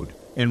buttload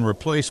in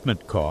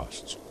replacement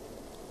costs.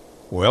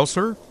 Well,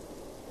 sir,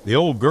 the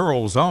old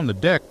girl was on the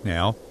deck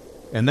now,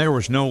 and there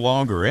was no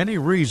longer any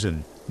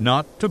reason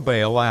not to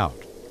bail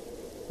out.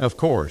 Of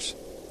course,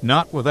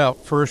 not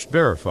without first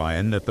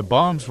verifying that the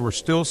bombs were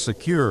still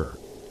secure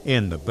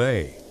in the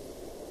bay.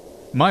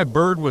 My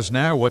bird was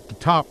now what the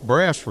top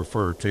brass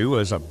referred to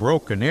as a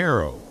broken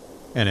arrow,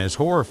 and as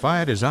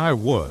horrified as I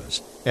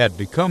was at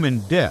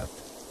becoming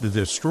death, the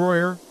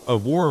destroyer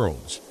of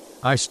worlds,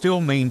 I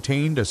still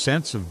maintained a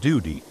sense of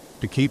duty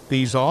to keep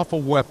these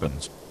awful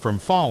weapons from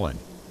falling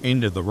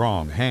into the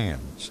wrong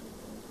hands.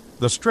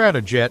 The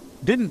Stratojet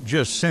didn't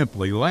just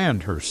simply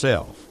land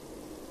herself.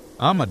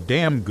 I'm a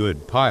damn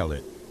good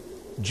pilot,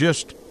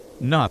 just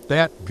not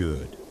that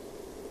good.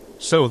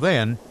 So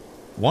then,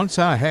 once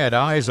I had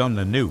eyes on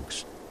the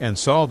nukes and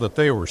saw that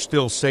they were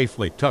still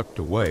safely tucked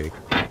away,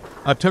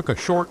 I took a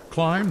short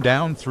climb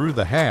down through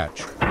the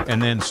hatch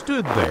and then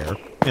stood there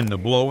in the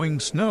blowing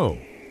snow,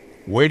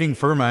 waiting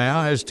for my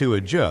eyes to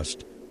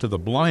adjust to the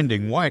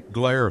blinding white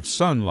glare of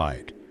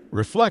sunlight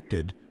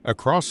reflected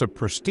across a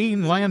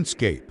pristine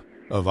landscape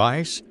of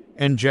ice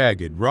and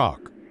jagged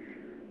rock.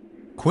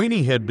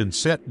 Queenie had been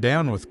set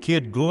down with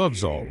kid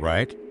gloves all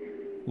right,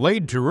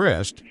 laid to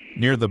rest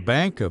near the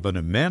bank of an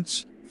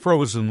immense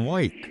frozen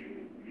lake.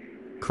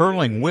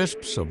 Curling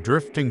wisps of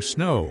drifting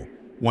snow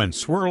went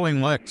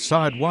swirling like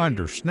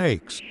sidewinder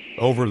snakes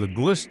over the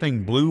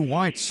glistening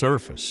blue-white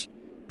surface,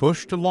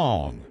 pushed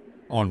along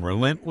on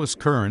relentless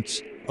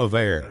currents of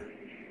air.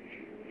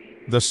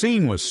 The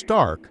scene was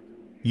stark,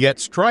 yet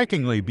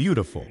strikingly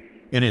beautiful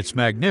in its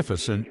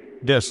magnificent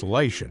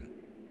desolation.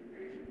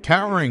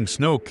 Towering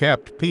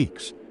snow-capped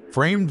peaks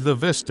framed the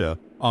vista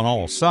on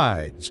all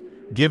sides,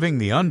 giving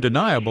the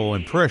undeniable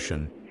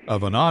impression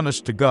of an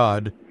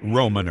honest-to-God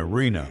Roman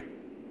arena,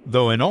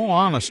 though in all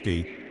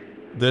honesty,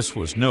 this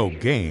was no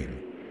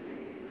game.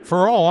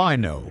 For all I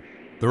know,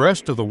 the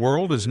rest of the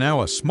world is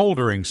now a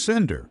smoldering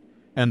cinder,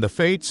 and the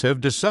fates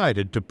have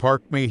decided to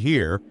park me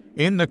here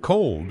in the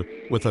cold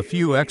with a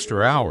few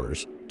extra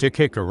hours to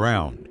kick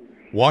around,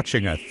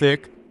 watching a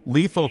thick,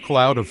 lethal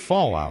cloud of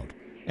fallout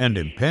and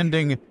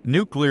impending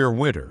nuclear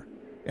winter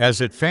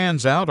as it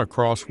fans out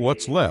across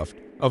what's left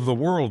of the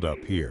world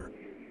up here,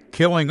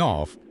 killing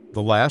off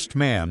the last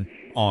man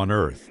on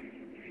Earth.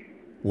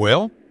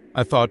 Well,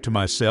 I thought to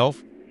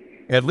myself,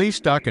 at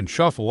least I can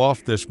shuffle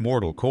off this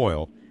mortal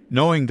coil,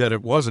 knowing that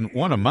it wasn't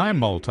one of my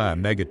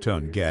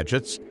multi-megaton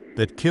gadgets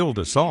that killed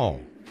us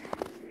all.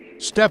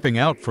 Stepping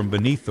out from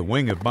beneath the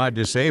wing of my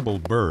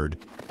disabled bird,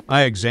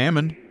 I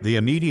examined the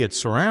immediate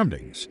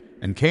surroundings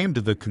and came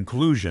to the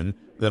conclusion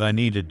that I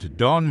needed to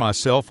don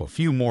myself a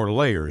few more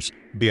layers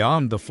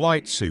beyond the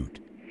flight suit.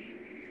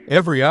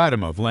 Every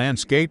item of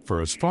landscape, for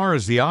as far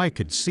as the eye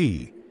could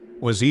see,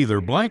 was either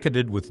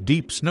blanketed with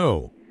deep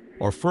snow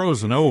or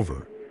frozen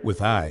over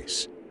with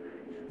ice.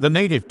 The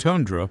native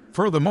tundra,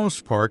 for the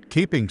most part,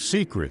 keeping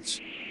secrets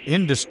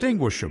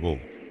indistinguishable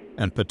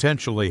and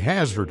potentially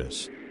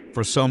hazardous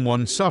for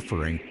someone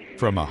suffering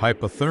from a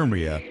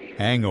hypothermia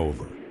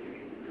hangover.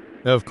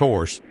 Of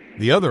course,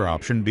 the other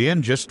option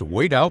being just to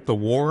wait out the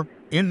war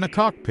in the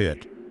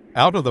cockpit,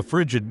 out of the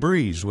frigid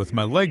breeze with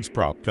my legs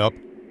propped up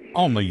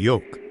on the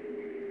yoke.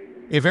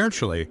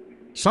 Eventually,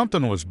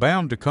 something was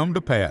bound to come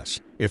to pass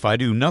if I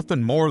do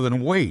nothing more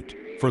than wait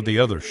for the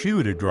other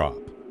shoe to drop.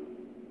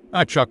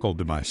 I chuckled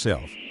to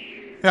myself.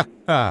 Ha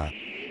ha,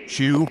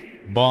 shoe,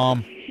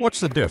 bomb, what's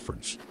the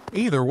difference?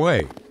 Either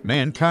way,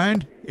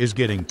 mankind is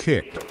getting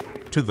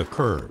kicked to the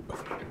curb.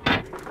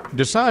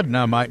 Deciding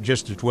I might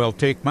just as well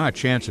take my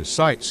chances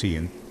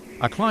sightseeing,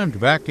 I climbed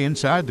back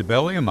inside the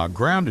belly of my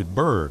grounded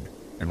bird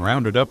and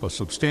rounded up a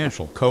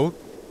substantial coat,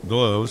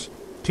 gloves,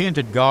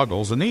 tinted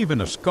goggles, and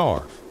even a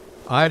scarf.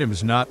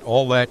 Items not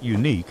all that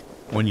unique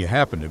when you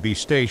happen to be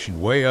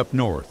stationed way up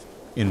north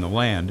in the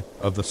land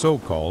of the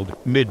so-called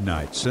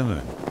midnight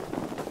sun.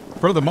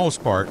 For the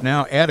most part,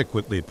 now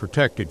adequately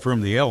protected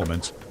from the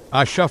elements,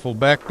 I shuffled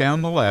back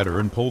down the ladder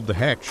and pulled the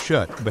hatch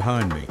shut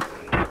behind me.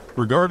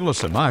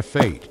 Regardless of my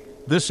fate,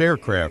 this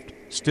aircraft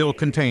still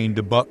contained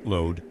a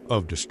buttload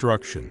of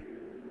destruction.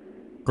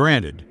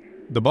 Granted,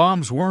 the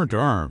bombs weren't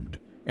armed,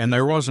 and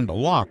there wasn't a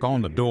lock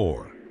on the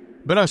door,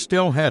 but I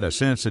still had a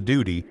sense of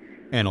duty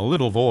and a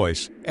little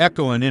voice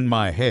echoing in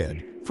my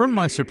head from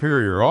my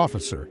superior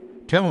officer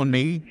telling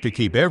me to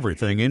keep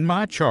everything in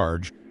my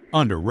charge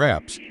under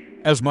wraps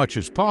as much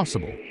as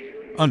possible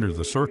under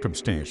the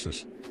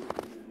circumstances.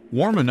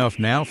 Warm enough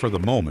now for the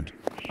moment,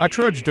 I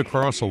trudged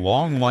across a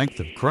long length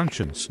of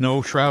crunching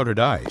snow-shrouded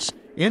ice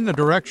in the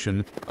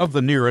direction of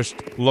the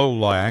nearest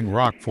low-lying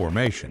rock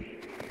formation,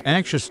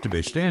 anxious to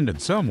be standing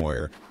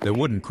somewhere that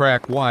wouldn't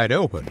crack wide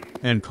open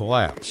and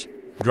collapse,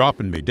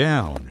 dropping me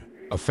down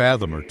a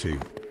fathom or two.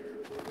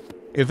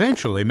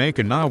 Eventually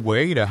making my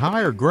way to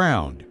higher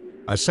ground,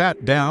 I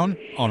sat down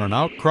on an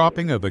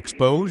outcropping of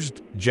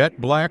exposed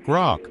jet-black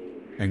rock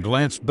and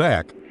glanced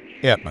back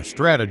at my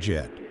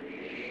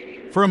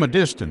Stratojet. From a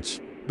distance,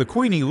 the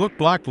Queenie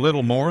looked like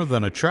little more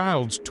than a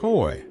child's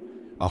toy,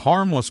 a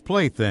harmless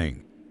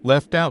plaything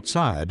left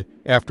outside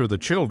after the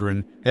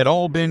children had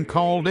all been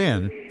called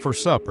in for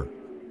supper.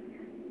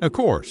 Of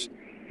course,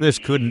 this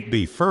couldn't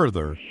be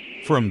further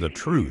from the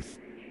truth.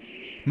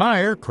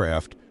 My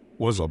aircraft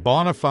was a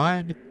bona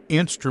fide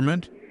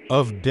instrument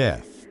of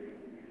death.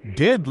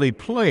 Deadly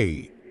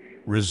play,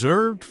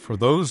 reserved for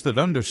those that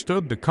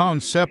understood the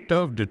concept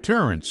of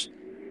deterrence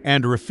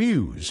and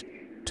refuse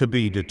to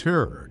be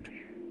deterred.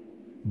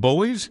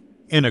 Bullies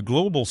in a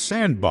global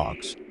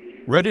sandbox,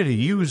 ready to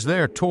use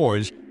their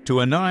toys to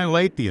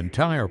annihilate the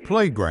entire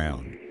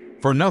playground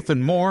for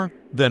nothing more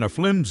than a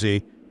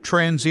flimsy,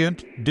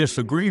 transient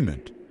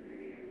disagreement.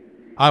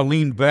 I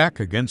leaned back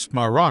against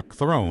my rock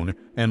throne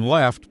and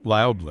laughed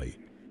loudly.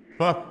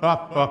 Ha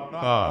ha ha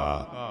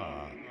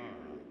ha.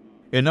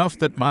 Enough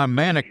that my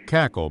manic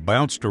cackle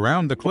bounced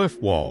around the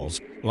cliff walls,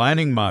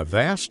 lining my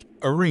vast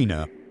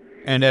arena,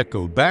 and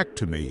echoed back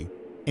to me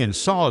in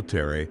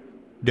solitary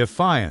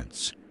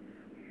defiance.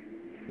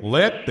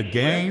 Let the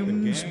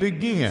games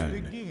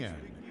begin,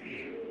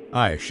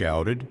 I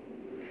shouted.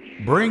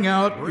 Bring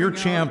out your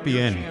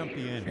champion,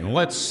 and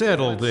let's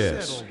settle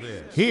this,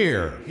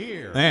 here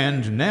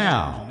and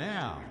now.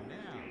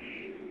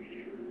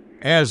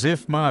 As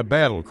if my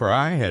battle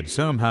cry had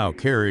somehow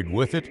carried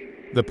with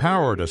it the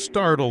power to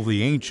startle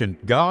the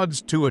ancient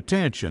gods to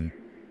attention,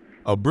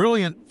 a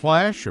brilliant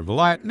flash of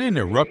lightning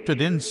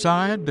erupted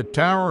inside the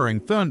towering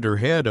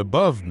thunderhead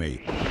above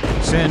me,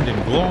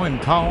 sending glowing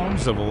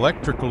columns of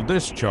electrical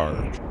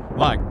discharge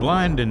like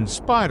blinding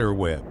spider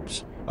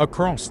webs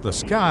across the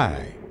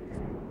sky.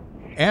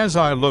 As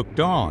I looked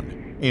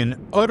on,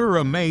 in utter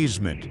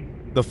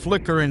amazement, the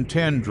flickering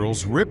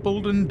tendrils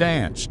rippled and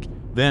danced,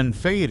 then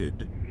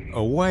faded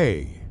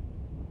away.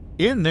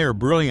 In their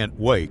brilliant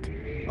wake,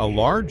 a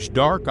large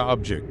dark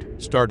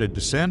object started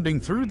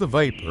descending through the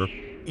vapor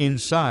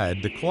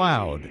inside the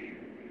cloud.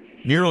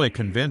 Nearly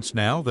convinced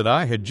now that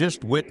I had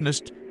just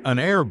witnessed an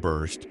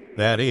airburst,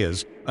 that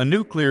is, a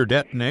nuclear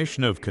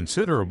detonation of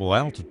considerable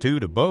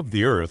altitude above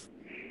the Earth,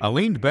 I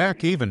leaned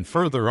back even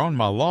further on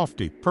my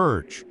lofty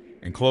perch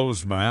and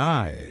closed my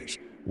eyes,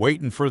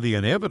 waiting for the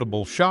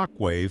inevitable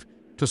shockwave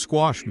to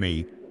squash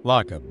me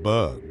like a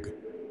bug.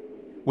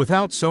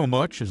 Without so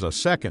much as a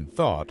second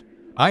thought,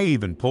 I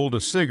even pulled a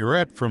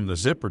cigarette from the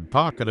zippered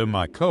pocket of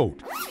my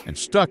coat and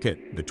stuck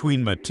it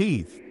between my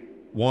teeth,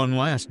 one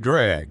last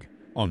drag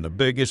on the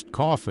biggest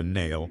coffin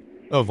nail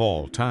of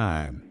all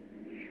time.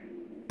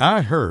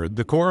 I heard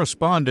the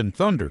corresponding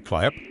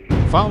thunderclap,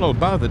 followed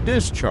by the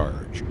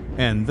discharge,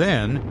 and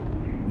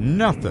then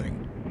nothing.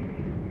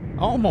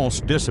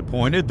 Almost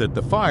disappointed that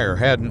the fire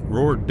hadn't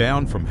roared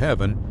down from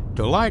heaven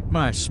to light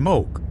my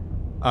smoke,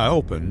 I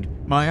opened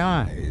my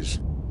eyes.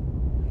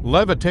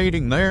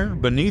 Levitating there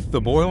beneath the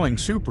boiling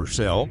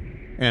supercell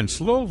and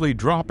slowly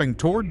dropping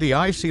toward the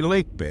icy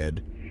lake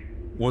bed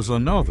was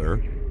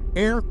another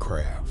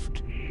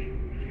aircraft.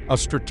 A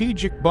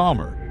strategic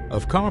bomber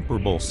of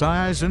comparable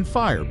size and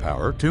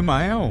firepower to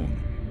my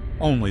own,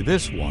 only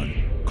this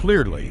one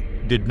clearly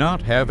did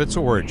not have its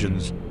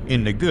origins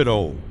in the good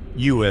old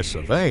US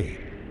of A.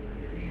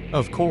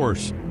 Of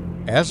course,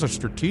 as a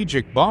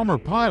strategic bomber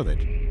pilot,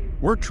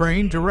 we're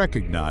trained to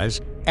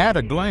recognize at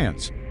a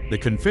glance the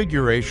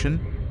configuration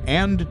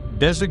and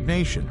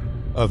designation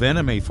of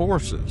enemy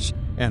forces,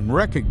 and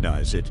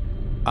recognize it,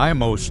 I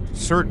most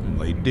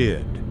certainly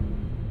did.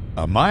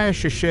 A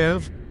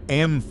Myasishchev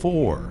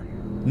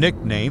M4,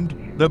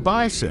 nicknamed the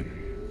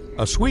Bison,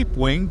 a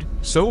sweep-winged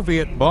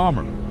Soviet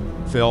bomber,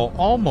 fell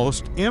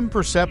almost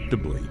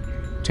imperceptibly,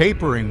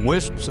 tapering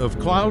wisps of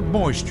cloud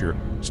moisture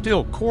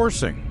still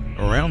coursing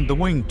around the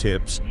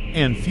wingtips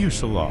and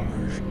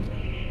fuselage.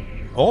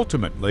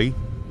 Ultimately,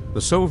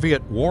 the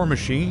Soviet war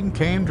machine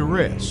came to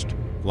rest,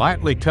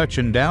 lightly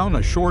touching down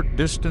a short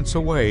distance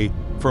away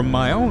from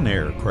my own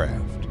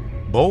aircraft,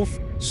 both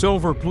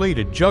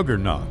silver-plated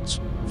juggernauts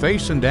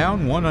facing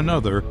down one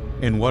another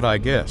in what I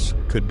guess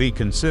could be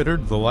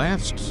considered the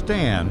last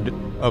stand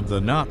of the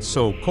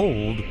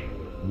not-so-cold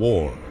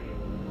war.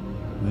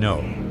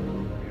 No,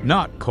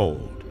 not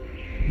cold,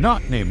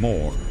 not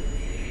anymore.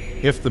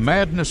 If the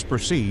madness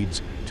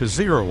proceeds to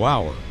 0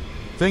 hour,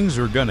 things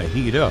are gonna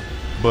heat up,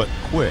 but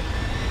quick.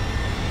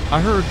 I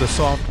heard the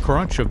soft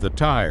crunch of the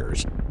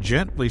tires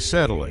gently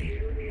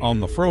settling on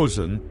the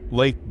frozen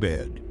lake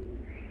bed.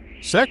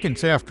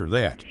 Seconds after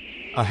that,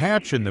 a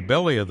hatch in the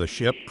belly of the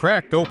ship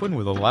cracked open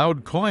with a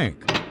loud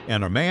clank,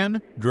 and a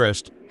man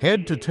dressed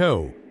head to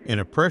toe in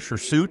a pressure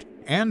suit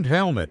and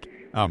helmet,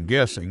 I'm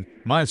guessing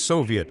my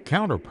Soviet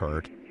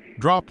counterpart,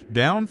 dropped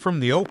down from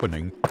the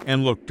opening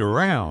and looked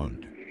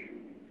around.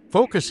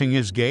 Focusing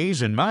his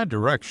gaze in my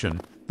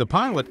direction, the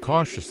pilot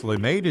cautiously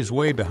made his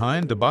way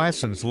behind the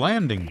Bison's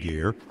landing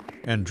gear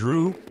and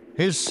drew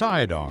his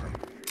sidearm,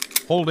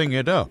 holding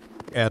it up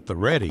at the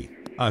ready,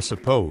 I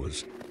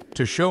suppose,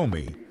 to show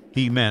me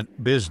he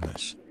meant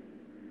business.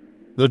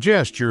 The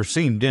gesture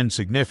seemed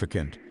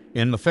insignificant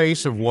in the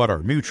face of what our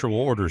mutual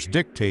orders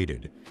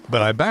dictated,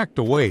 but I backed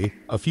away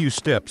a few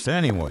steps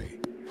anyway,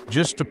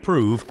 just to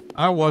prove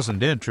I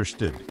wasn't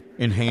interested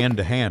in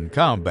hand-to-hand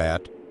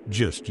combat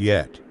just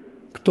yet.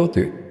 Кто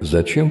ты?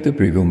 Зачем ты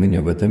привел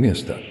меня в это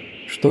место?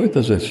 Что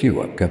это за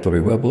сила,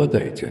 которой вы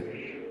обладаете?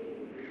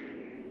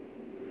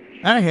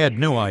 I had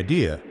no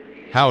idea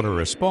how to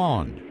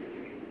respond.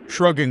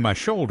 Shrugging my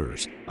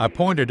shoulders, I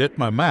pointed at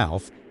my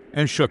mouth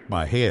and shook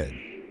my head.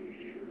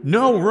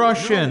 "No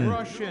Russian!"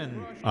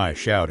 I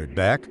shouted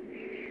back.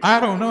 "I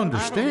don't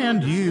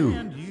understand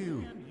you."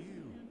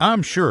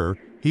 I'm sure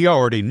he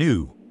already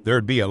knew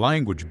there'd be a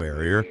language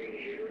barrier.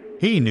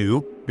 He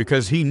knew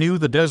because he knew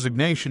the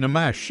designation of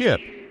my ship,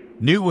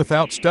 knew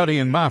without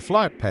studying my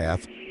flight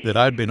path that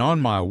I'd been on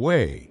my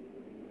way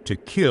to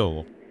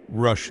kill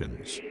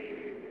Russians.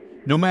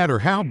 No matter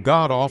how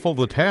god-awful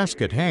the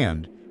task at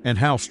hand and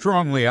how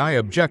strongly I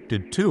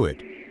objected to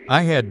it,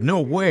 I had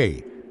no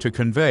way to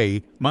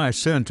convey my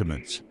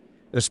sentiments,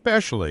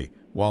 especially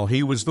while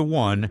he was the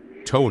one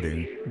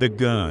toting the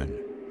gun.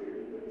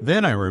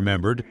 Then I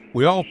remembered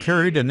we all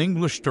carried an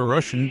English to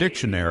Russian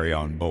dictionary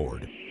on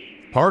board,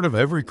 part of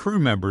every crew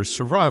member's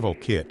survival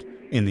kit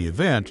in the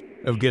event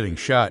of getting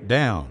shot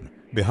down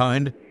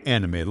behind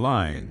enemy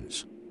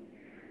lines.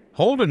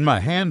 Holding my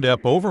hand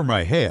up over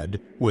my head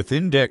with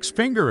index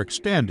finger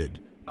extended,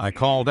 I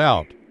called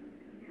out,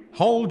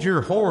 "Hold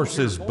your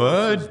horses,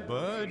 bud.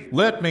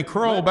 Let me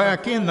crawl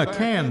back in the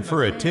can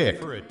for a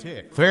tick.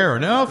 Fair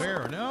enough?"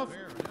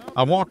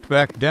 I walked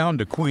back down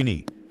to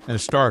Queenie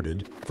and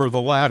started for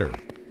the ladder,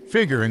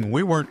 figuring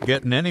we weren't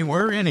getting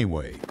anywhere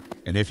anyway,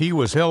 and if he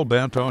was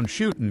hell-bent on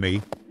shooting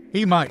me,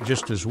 he might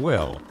just as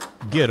well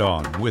get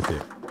on with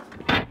it.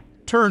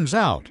 Turns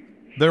out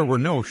there were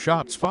no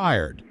shots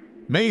fired,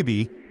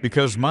 maybe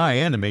because my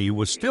enemy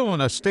was still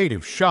in a state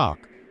of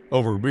shock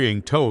over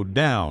being towed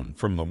down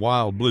from the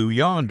Wild Blue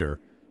Yonder,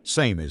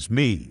 same as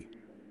me.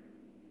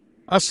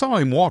 I saw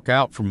him walk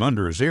out from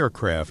under his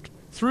aircraft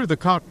through the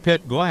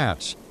cockpit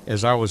glass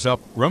as I was up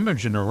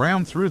rummaging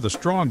around through the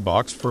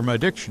strongbox for my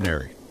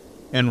dictionary,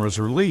 and was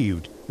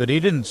relieved that he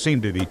didn't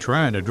seem to be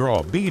trying to draw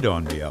a bead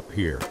on me up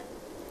here.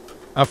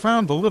 I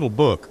found the little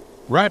book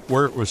right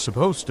where it was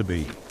supposed to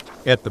be,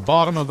 at the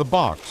bottom of the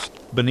box,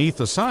 beneath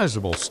a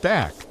sizable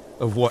stack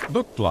of what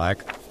looked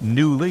like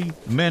newly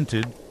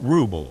minted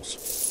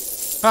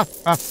rubles. Ha,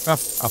 ha, ha,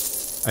 ha.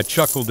 I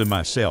chuckled to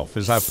myself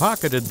as I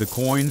pocketed the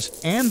coins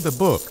and the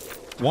book,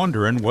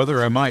 wondering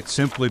whether I might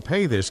simply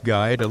pay this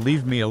guy to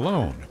leave me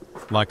alone,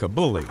 like a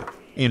bully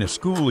in a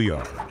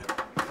schoolyard.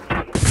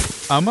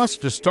 I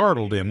must have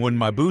startled him when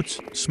my boots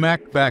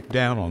smacked back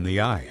down on the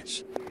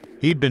ice.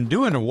 He'd been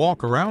doing a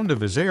walk around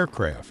of his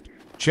aircraft,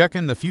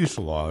 checking the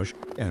fuselage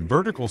and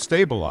vertical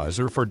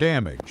stabilizer for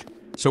damage.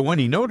 So when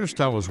he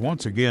noticed I was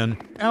once again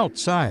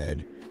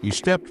outside, he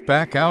stepped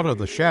back out of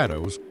the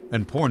shadows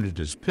and pointed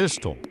his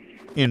pistol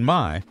in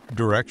my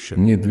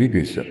direction. Не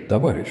двигайся,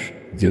 товарищ.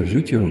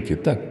 Держите руки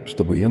так,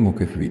 чтобы я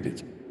мог их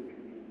видеть.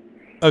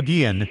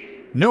 Again,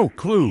 no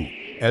clue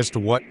as to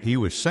what he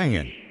was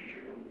saying.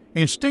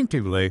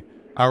 Instinctively,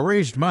 I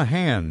raised my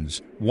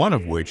hands, one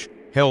of which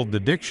held the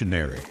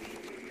dictionary.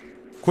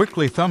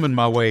 Quickly thumbing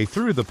my way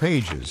through the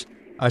pages,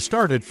 I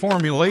started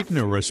formulating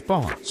a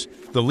response,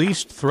 the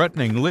least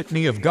threatening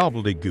litany of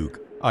gobbledygook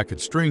I could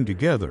string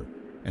together,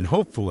 and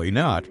hopefully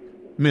not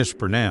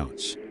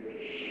mispronounce.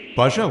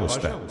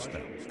 «Пожалуйста»,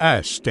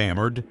 I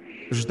stammered.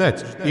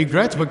 «Ждать,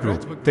 играть в игру.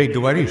 Ты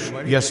говоришь,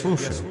 я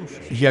слушаю.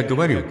 Я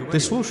говорю, ты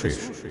слушаешь.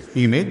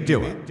 Иметь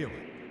дело».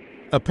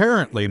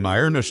 Apparently, my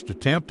earnest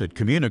attempt at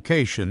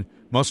communication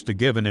must have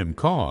given him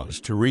cause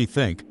to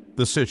rethink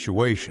the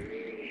situation.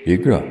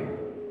 Игра.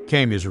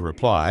 Came his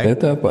reply.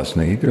 Это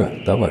опасная игра,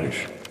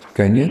 товарищ.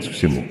 Конец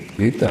всему.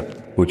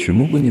 Итак,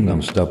 почему бы не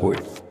нам с тобой?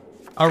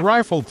 I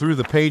rifled through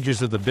the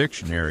pages of the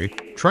dictionary,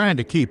 trying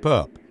to keep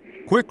up,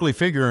 quickly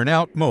figuring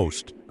out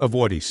most of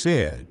what he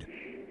said.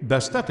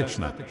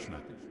 «Достаточно»,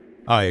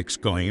 I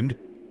exclaimed.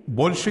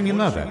 «Больше не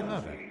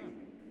надо».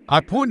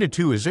 I pointed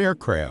to his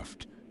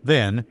aircraft,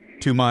 then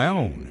to my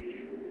own.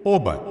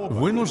 «Оба.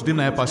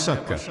 Вынужденная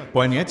посадка.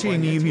 Понятия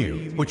не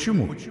имею.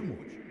 Почему?»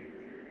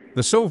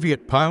 The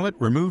Soviet pilot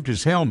removed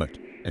his helmet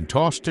and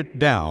tossed it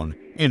down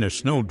in a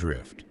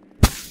snowdrift.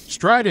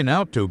 Striding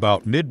out to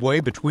about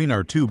midway between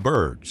our two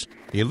birds,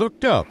 he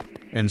looked up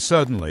and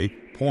suddenly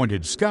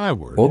pointed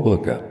skyward.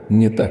 Облако.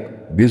 Не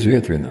так.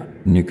 Безветренно.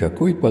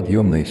 Никакой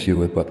подъемной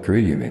силы под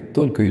крыльями,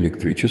 только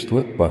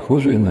электричество,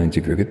 похожее на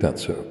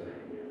антигравитацию.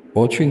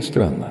 Очень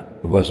странно.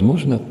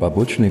 Возможно,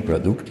 побочный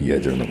продукт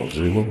ядерного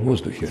взрыва в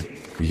воздухе.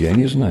 Я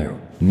не знаю,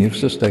 не в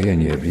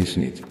состоянии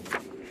объяснить.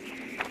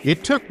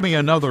 It took me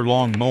another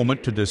long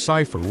moment to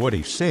decipher what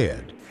he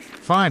said.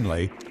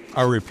 Finally,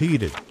 I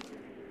repeated,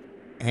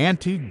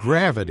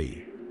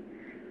 "Anti-gravity.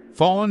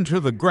 Fallen to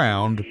the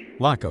ground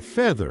like a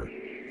feather."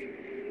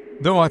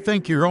 Though I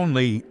think you're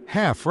only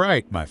half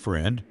right, my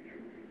friend.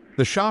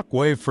 The shock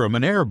wave from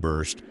an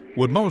airburst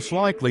would most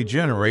likely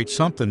generate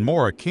something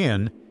more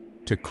akin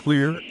to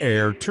clear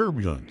air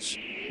turbulence,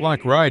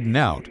 like riding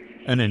out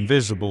an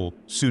invisible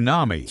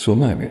tsunami.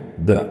 Цунами,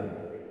 да.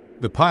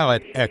 The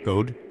pilot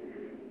echoed.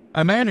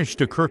 I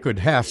managed a crooked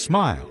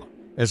half-smile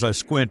as I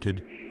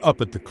squinted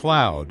up at the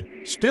cloud,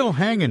 still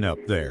hanging up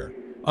there,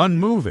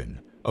 unmoving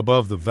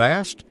above the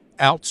vast,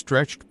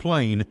 outstretched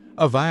plain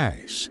of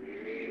ice.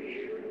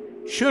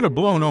 Should have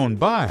blown on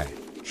by,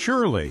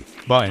 surely,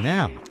 by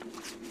now.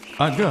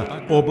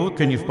 Ага,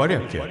 облако не в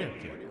порядке.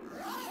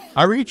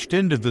 I reached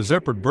into the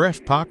zippered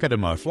breast pocket of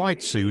my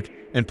flight suit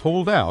and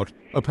pulled out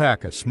a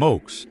pack of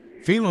smokes,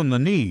 feeling the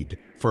need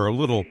for a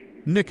little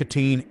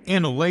nicotine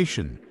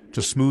inhalation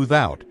to smooth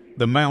out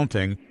the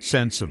mounting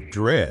sense of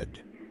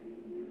dread.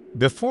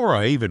 Before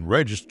I even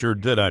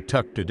registered that I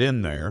tucked it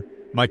in there,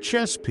 my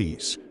chess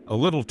piece, a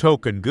little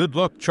token good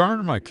luck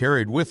charm I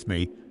carried with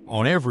me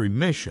on every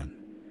mission,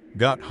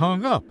 got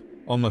hung up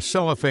on the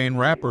cellophane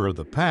wrapper of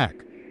the pack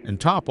and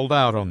toppled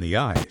out on the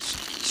ice,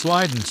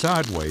 sliding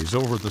sideways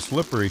over the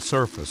slippery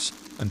surface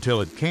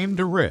until it came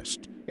to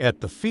rest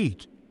at the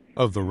feet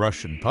of the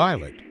Russian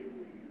pilot.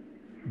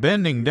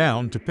 Bending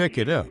down to pick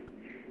it up,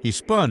 he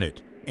spun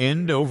it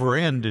end over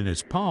end in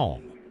his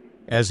palm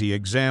as he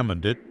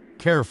examined it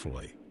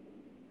carefully.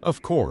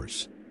 Of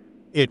course,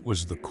 it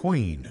was the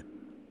Queen.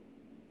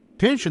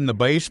 Pinching the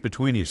base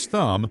between his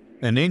thumb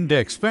and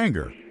index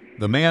finger,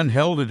 the man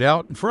held it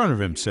out in front of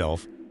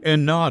himself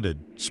and nodded,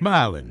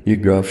 smiling.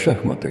 Игра в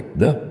шахматы,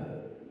 да?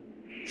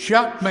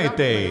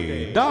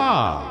 Shakmate,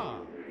 da!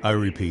 I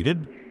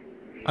repeated.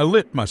 I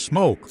lit my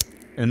smoke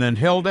and then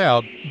held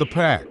out the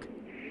pack.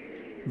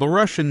 The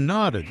Russian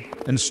nodded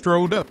and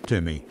strode up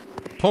to me,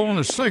 pulling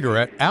a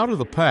cigarette out of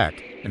the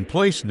pack and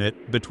placing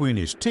it between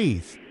his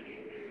teeth.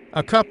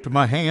 I cupped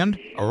my hand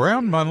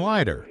around my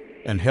lighter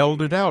and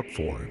held it out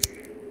for him.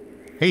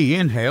 He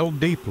inhaled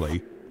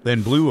deeply,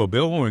 then blew a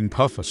billowing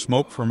puff of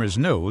smoke from his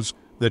nose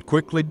that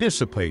quickly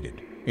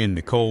dissipated in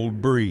the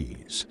cold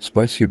breeze.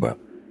 Спасибо.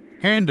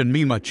 Handing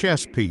me my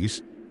chess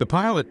piece, the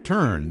pilot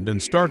turned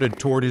and started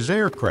toward his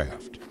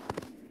aircraft.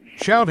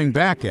 Shouting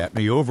back at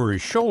me over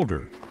his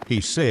shoulder,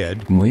 he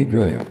said, Мы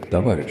играем,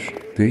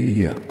 товарищ, ты и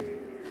я.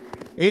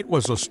 It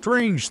was a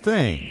strange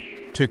thing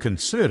to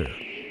consider.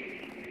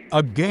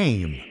 A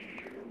game,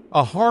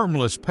 a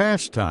harmless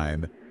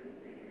pastime,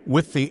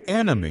 with the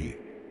enemy,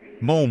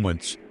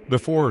 moments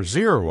before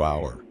 0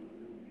 hour.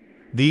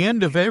 The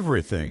end of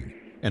everything,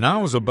 and I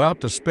was about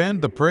to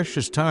spend the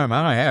precious time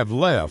I have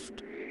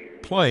left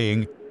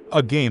playing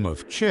a game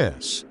of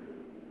chess.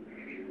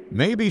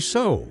 Maybe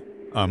so,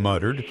 I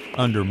muttered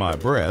under my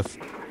breath,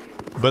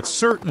 but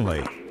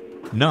certainly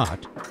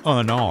not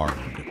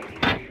unarmed.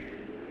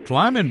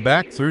 Climbing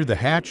back through the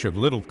hatch of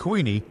Little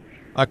Queenie,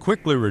 I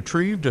quickly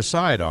retrieved a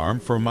sidearm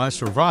from my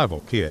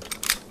survival kit,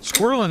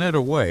 squirreling it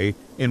away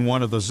in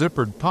one of the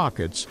zippered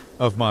pockets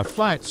of my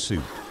flight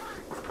suit.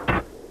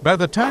 By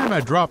the time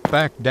I dropped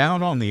back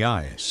down on the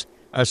ice,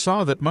 I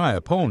saw that my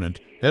opponent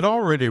had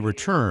already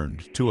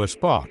returned to a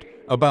spot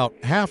about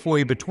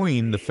halfway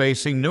between the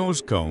facing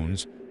nose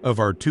cones of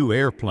our two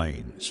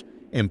airplanes,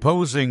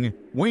 imposing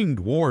winged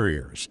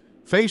warriors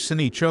facing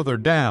each other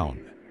down,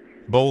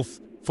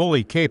 both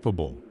fully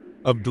capable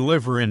of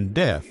delivering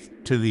death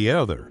to the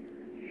other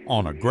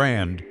on a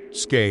grand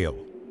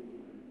scale.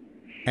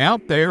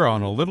 Out there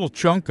on a little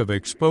chunk of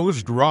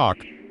exposed rock,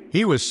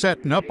 he was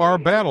setting up our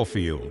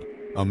battlefield,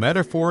 a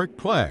metaphoric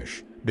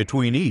clash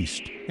between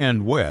East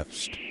and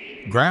West,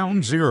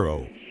 ground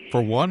zero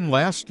for one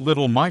last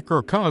little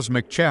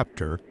microcosmic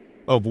chapter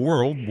of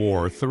World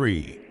War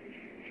III.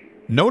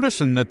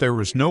 Noticing that there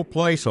was no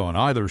place on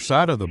either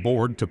side of the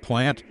board to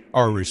plant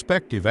our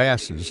respective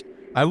asses,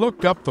 I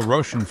looked up the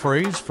Russian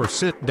phrase for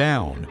sit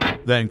down,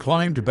 then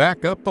climbed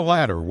back up the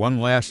ladder one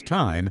last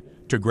time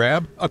to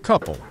grab a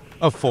couple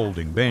of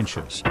folding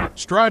benches,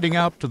 striding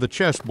out to the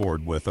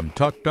chessboard with them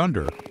tucked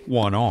under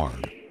one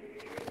arm.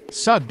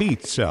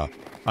 Saditsa,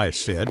 I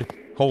said,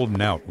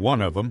 holding out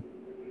one of them.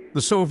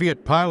 The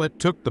Soviet pilot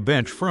took the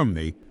bench from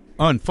me,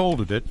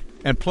 unfolded it,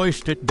 and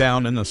placed it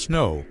down in the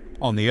snow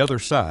on the other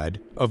side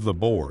of the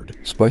board.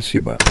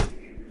 Спасибо.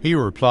 He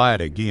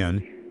replied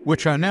again,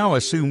 which I now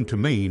assumed to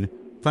mean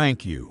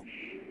thank you.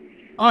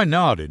 I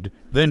nodded,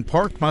 then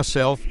parked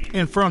myself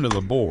in front of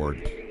the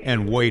board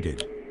and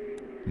waited.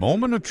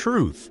 Moment of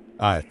truth,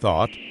 I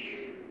thought.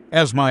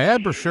 As my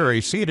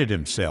adversary seated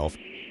himself,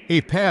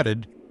 he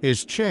patted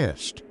his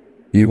chest.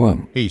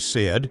 Иван. He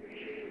said.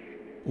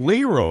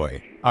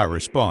 Leroy, I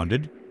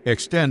responded,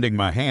 extending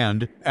my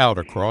hand out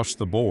across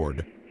the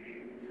board.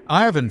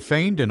 Ivan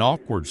feigned an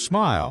awkward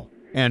smile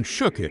and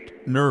shook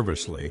it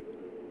nervously.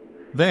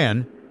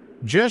 Then,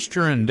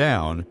 gesturing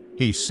down,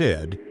 he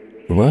said,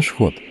 Ваш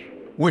ход.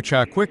 which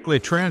I quickly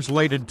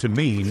translated to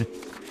mean,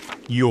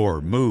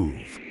 your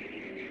move.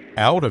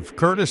 Out of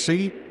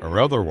courtesy or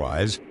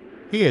otherwise,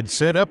 he had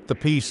set up the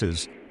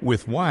pieces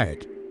with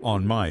Wyatt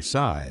on my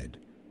side,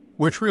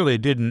 which really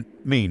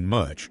didn't mean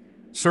much,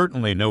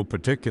 certainly no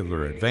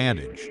particular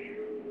advantage.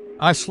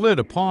 I slid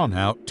a pawn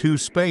out 2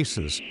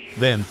 spaces,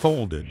 then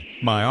folded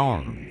my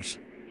arms.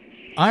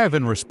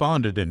 Ivan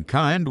responded in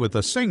kind with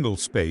a single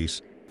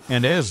space,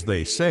 and as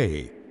they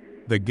say,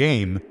 the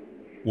game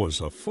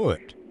was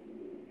afoot.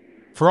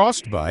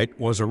 Frostbite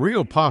was a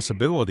real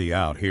possibility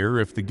out here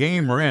if the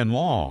game ran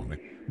long,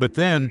 but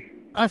then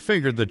I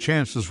figured the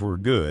chances were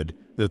good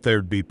that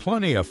there'd be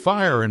plenty of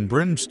fire and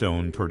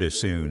brimstone pretty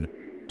soon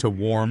to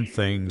warm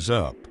things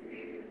up.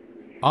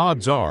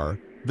 Odds are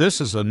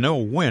this is a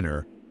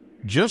no-winner,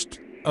 just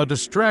a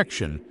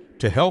distraction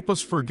to help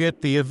us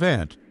forget the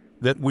event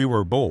that we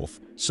were both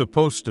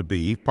supposed to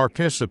be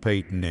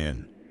participating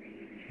in.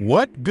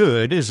 What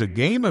good is a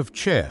game of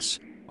chess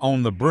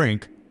on the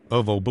brink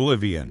of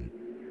oblivion?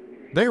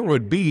 There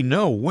would be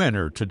no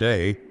winner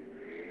today.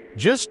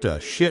 Just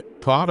a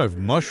shit pot of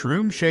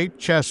mushroom-shaped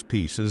chess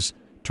pieces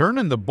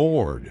turning the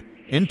board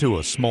into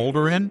a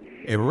smoldering,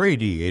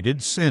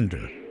 irradiated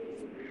cinder.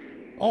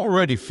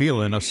 Already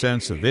feeling a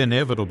sense of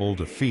inevitable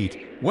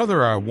defeat,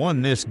 whether I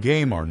won this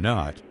game or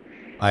not,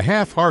 I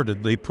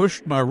half-heartedly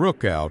pushed my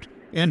rook out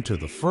into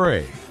the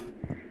fray.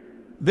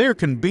 There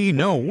can be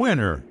no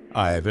winner,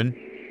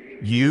 Ivan.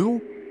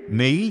 You,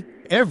 me,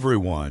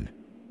 everyone.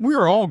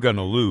 We're all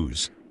gonna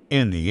lose,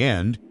 in the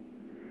end.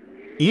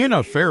 In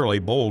a fairly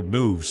bold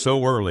move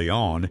so early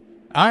on,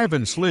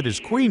 Ivan slid his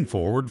queen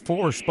forward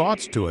 4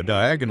 spots to a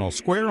diagonal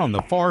square on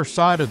the far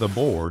side of the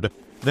board,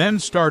 then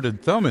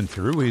started thumbing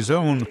through his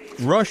own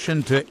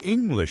Russian to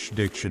English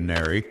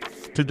dictionary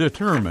to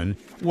determine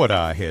what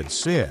I had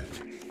said.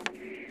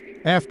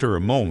 After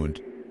a moment,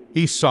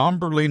 he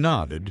somberly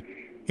nodded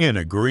in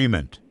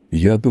agreement.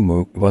 Я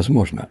думаю,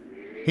 возможно.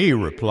 He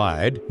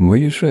replied. Мы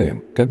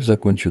решаем, как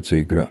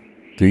закончится игра.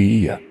 Ты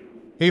и я.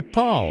 He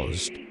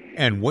paused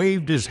and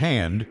waved his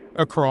hand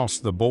across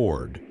the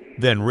board,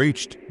 then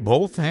reached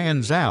both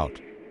hands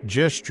out,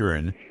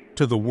 gesturing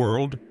to the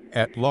world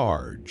at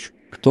large.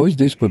 Кто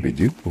здесь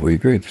победит,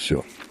 выиграет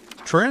все.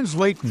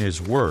 Translating his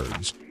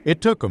words,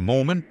 it took a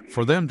moment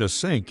for them to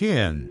sink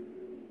in.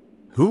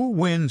 Who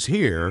wins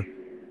here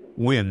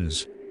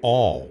wins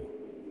all.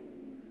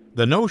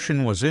 The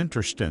notion was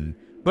interesting,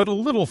 but a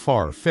little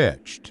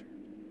far-fetched.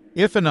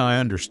 If and I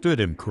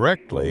understood him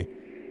correctly,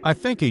 I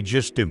think he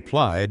just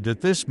implied that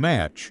this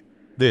match,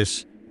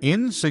 this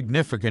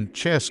insignificant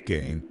chess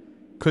game,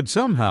 could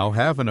somehow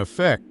have an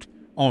effect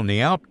on the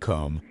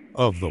outcome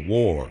of the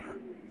war.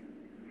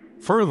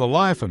 For the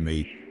life of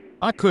me,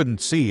 I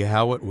couldn't see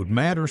how it would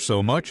matter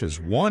so much as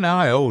 1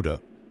 iota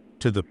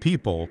to the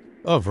people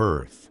of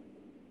Earth.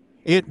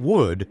 It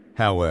would,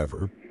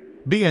 however,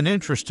 be an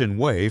interesting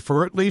way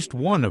for at least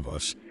one of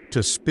us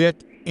to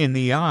spit in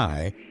the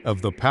eye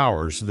of the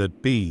powers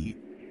that be,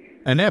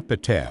 an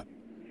epitaph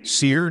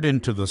seared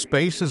into the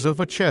spaces of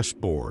a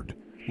chessboard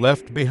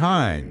left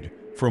behind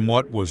from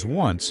what was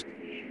once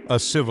a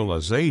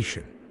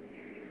civilization.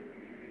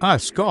 I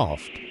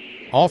scoffed,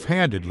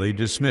 offhandedly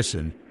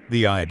dismissing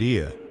the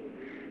idea.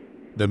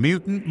 The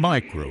mutant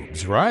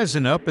microbes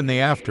rising up in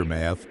the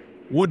aftermath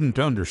wouldn't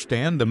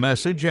understand the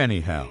message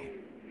anyhow.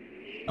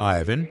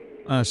 Ivan,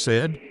 I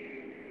said,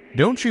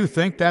 don't you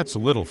think that's a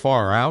little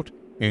far out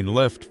in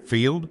left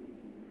field?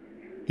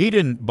 He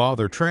didn't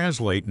bother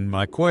translating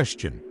my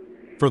question.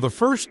 For the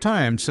first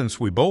time since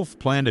we both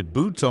planted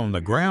boots on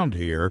the ground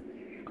here,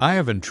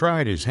 Ivan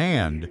tried his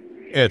hand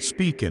at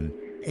speaking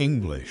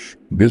English.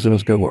 Без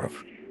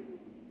разговоров.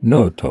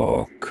 No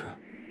talk.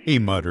 He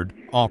muttered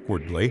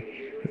awkwardly.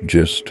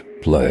 Just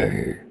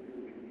play.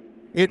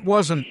 It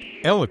wasn't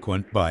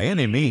eloquent by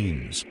any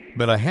means,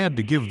 but I had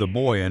to give the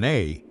boy an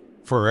A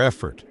for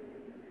effort.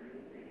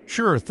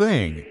 Sure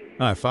thing,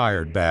 I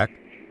fired back.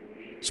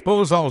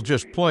 Suppose I'll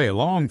just play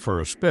along for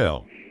a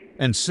spell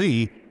and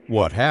see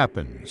what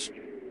happens.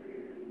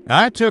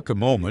 I took a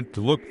moment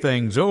to look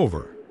things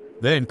over,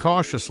 then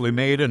cautiously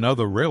made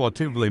another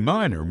relatively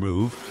minor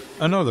move,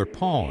 another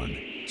pawn,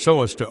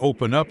 so as to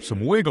open up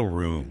some wiggle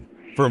room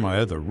for my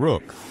other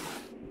rook.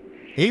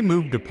 He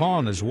moved a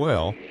pawn as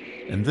well,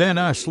 and then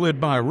I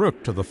slid my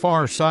rook to the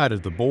far side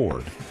of the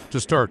board to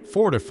start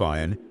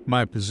fortifying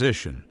my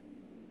position.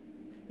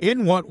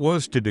 In what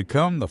was to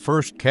become the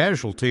first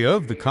casualty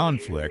of the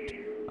conflict,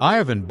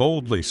 Ivan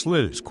boldly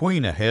slid his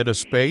queen ahead a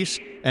space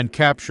and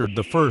captured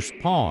the first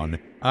pawn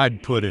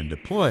I'd put into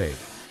play.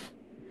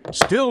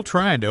 Still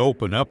trying to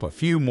open up a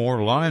few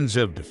more lines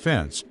of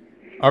defense,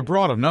 I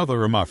brought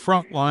another of my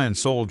front-line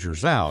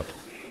soldiers out,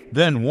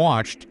 then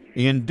watched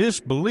in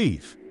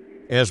disbelief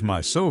as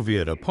my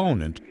Soviet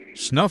opponent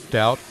snuffed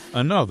out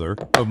another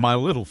of my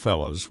little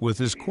fellows with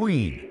his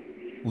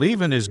queen,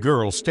 leaving his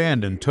girl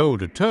standing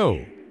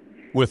toe-to-toe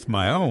with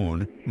my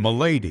own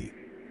milady.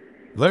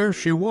 There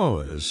she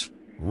was,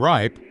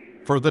 ripe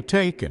for the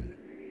taking,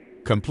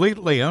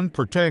 completely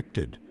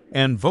unprotected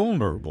and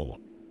vulnerable.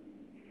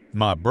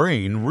 My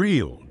brain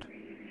reeled.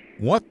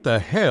 What the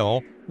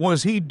hell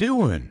was he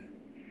doing?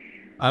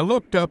 I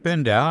looked up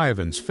into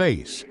Ivan's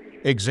face,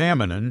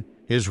 examining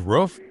his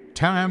rough,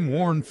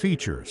 time-worn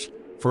features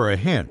for a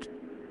hint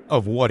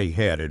of what he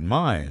had in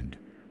mind.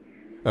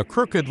 A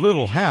crooked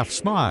little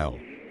half-smile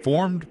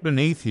formed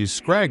beneath his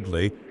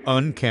scraggly,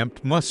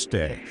 unkempt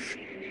mustache.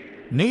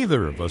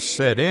 Neither of us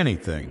said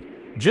anything,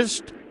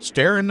 just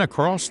staring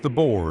across the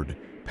board,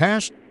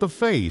 past the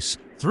face,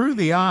 through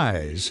the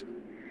eyes,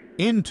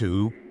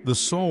 into the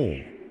soul.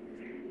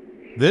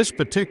 This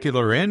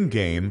particular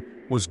endgame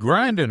was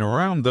grinding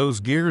around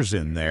those gears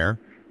in there,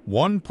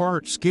 1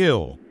 part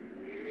skill,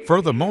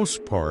 for the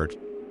most part,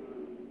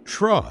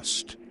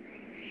 trust.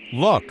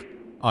 Luck,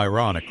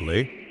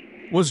 ironically,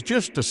 was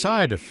just a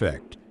side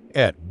effect,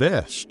 at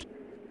best.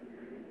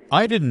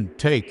 I didn't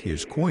take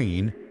his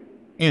queen.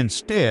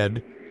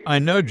 Instead, I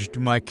nudged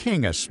my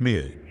king a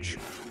smidge.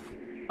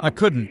 I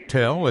couldn't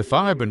tell if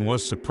Ivan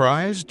was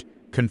surprised,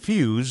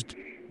 confused,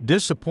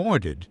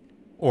 disappointed,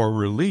 or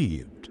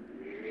relieved.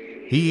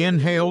 He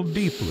inhaled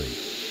deeply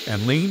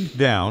and leaned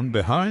down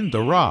behind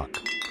the rock,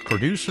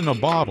 producing a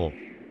bottle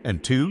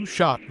and 2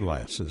 shot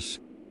glasses.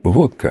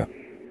 Водка.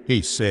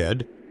 He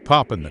said,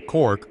 popping the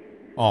cork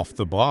off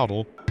the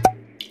bottle.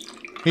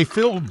 He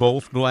filled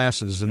both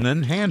glasses and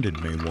then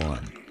handed me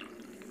one,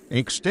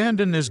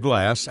 extending his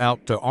glass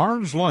out to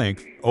arm's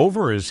length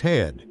over his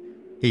head.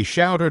 He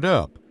shouted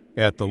up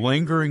at the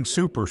lingering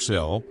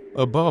supercell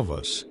above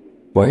us.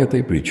 По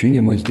этой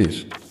причине мы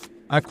здесь.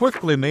 I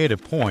quickly made a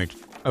point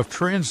of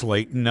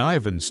translating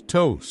Ivan's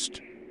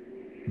toast.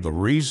 The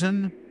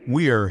reason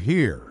we are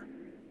here.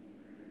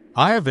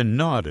 Ivan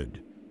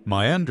nodded,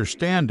 my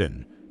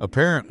understanding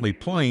apparently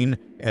plain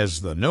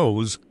as the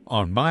nose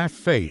on my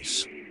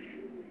face.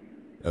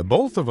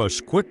 Both of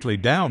us quickly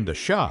downed the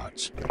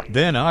shots.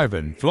 Then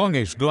Ivan flung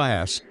his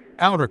glass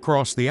out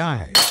across the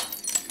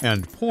eyes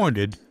and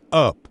pointed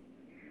up,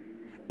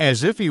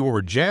 as if he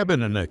were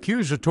jabbing an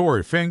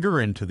accusatory finger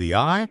into the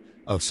eye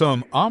of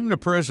some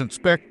omnipresent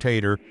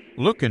spectator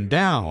looking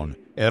down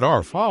at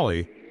our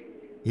folly.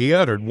 He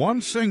uttered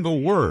one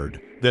single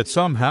word that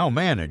somehow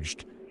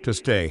managed to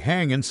stay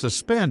hanging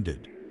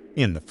suspended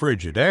in the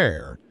frigid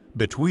air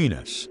between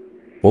us.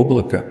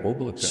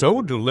 Облако.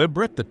 So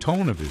deliberate the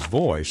tone of his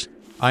voice,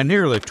 I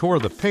nearly tore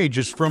the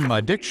pages from my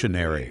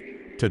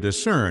dictionary to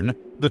discern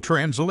the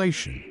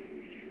translation.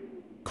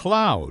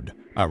 Cloud,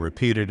 I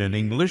repeated in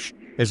English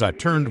as I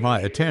turned my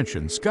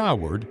attention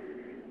skyward.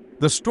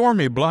 The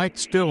stormy blight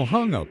still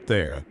hung up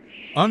there,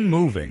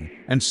 unmoving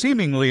and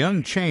seemingly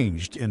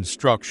unchanged in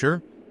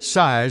structure,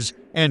 size,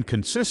 and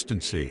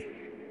consistency.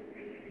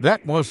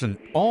 That wasn't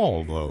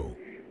all, though.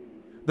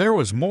 There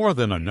was more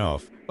than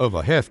enough of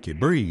a hefty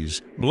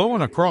breeze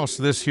blowing across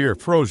this here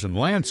frozen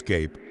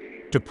landscape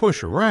to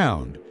push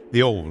around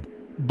the old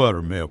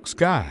buttermilk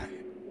sky.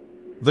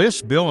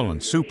 This billowing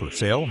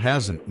supercell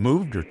hasn't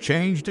moved or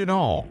changed at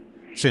all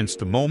since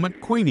the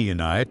moment Queenie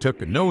and I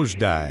took a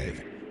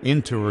nosedive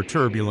into her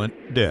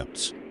turbulent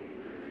depths.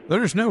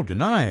 There's no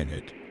denying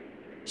it.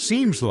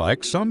 Seems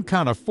like some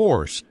kind of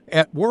force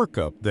at work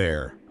up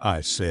there,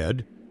 I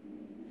said.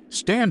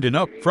 Standing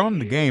up from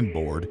the game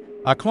board,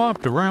 I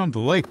clomped around the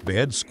lake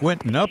bed,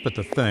 squinting up at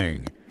the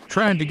thing,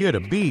 trying to get a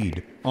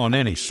bead on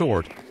any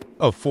sort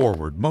of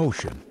forward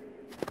motion.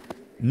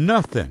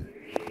 Nothing.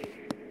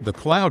 The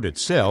cloud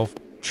itself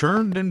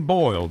churned and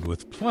boiled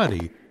with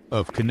plenty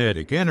of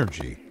kinetic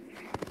energy,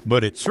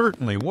 but it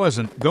certainly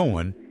wasn't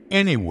going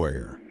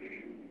anywhere.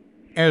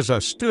 As I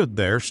stood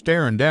there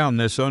staring down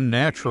this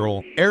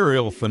unnatural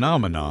aerial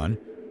phenomenon,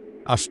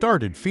 I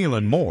started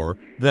feeling more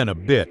than a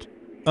bit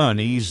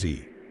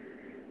uneasy.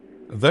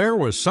 There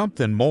was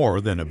something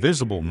more than a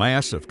visible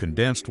mass of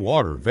condensed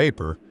water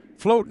vapor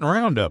floating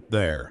around up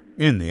there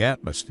in the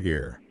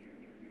atmosphere.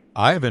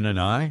 Ivan and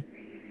I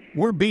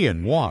were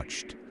being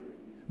watched.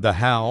 The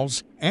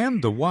hows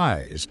and the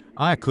whys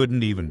I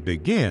couldn't even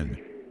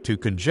begin to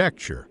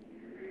conjecture.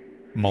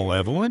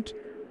 Malevolent?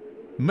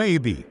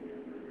 Maybe.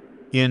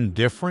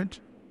 Indifferent?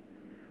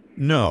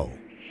 No.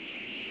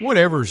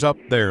 Whatever's up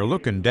there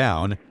looking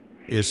down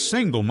is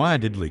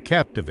single-mindedly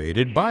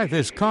captivated by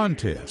this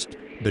contest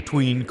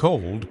between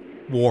cold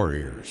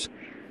warriors.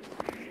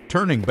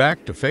 Turning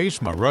back to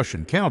face my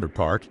Russian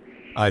counterpart,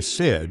 I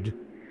said,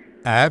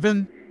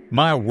 "Ivan,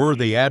 my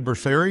worthy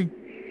adversary,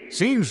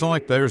 seems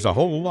like there's a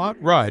whole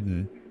lot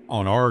riding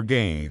on our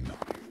game."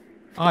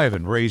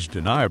 Ivan raised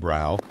an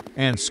eyebrow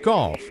and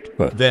scoffed,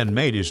 then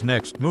made his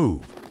next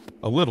move,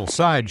 a little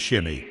side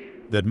shimmy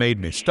that made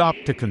me stop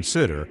to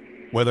consider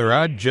whether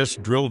I'd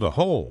just drilled a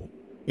hole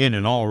in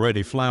an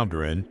already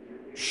floundering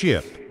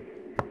ship.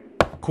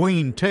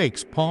 Queen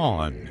takes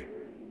pawn.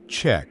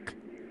 Check.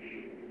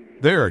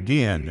 There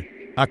again,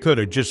 I could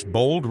have just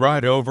bowled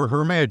right over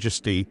Her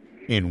Majesty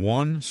in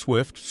one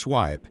swift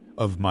swipe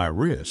of my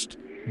wrist,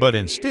 but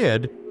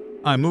instead,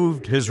 I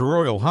moved His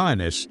Royal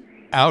Highness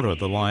out of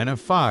the line of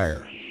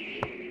fire.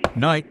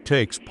 Knight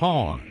takes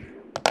pawn.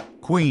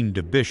 Queen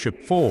to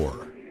bishop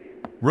 4.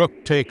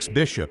 Rook takes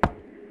bishop,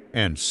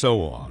 and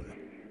so on.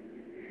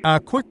 I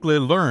quickly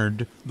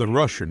learned the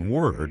Russian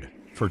word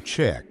for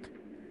check.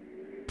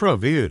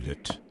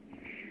 Providit.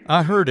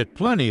 I heard it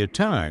plenty of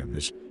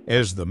times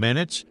as the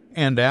minutes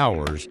and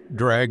hours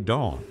dragged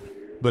on.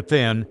 But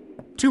then,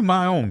 to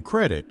my own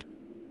credit,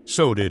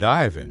 so did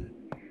Ivan.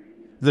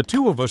 The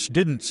two of us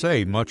didn't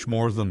say much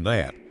more than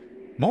that,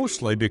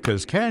 mostly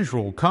because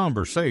casual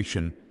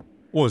conversation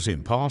was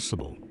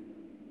impossible.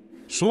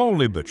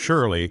 Slowly but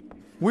surely,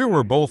 we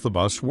were both of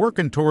us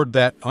working toward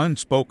that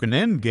unspoken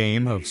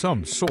endgame of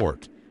some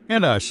sort,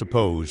 and I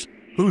suppose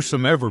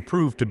whosoever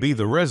proved to be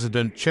the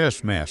resident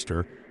chess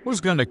master was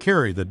going to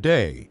carry the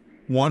day,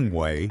 one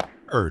way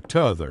or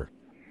t'other,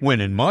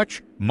 winning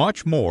much,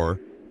 much more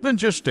than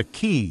just a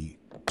key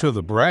to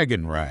the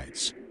bragging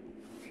rights.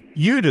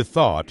 You'd have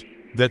thought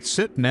that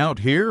sitting out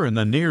here in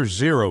the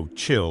near-zero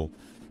chill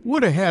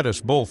would have had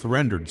us both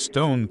rendered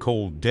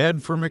stone-cold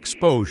dead from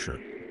exposure,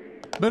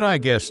 but I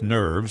guess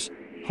nerves,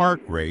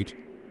 heart rate,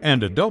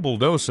 and a double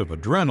dose of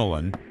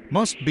adrenaline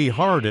must be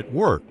hard at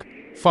work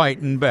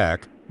fighting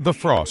back the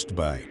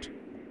frostbite.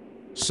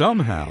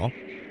 Somehow,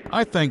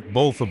 I think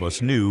both of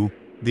us knew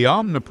the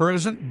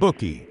omnipresent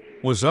bookie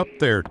was up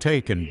there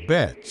taking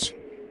bets.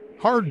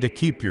 Hard to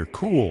keep your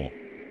cool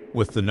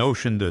with the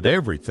notion that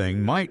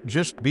everything might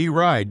just be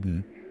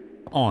riding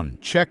on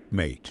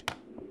checkmate.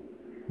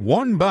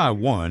 One by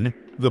one,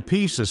 the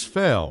pieces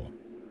fell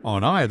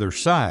on either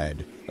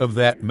side of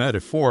that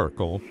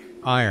metaphorical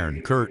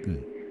iron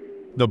curtain.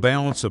 The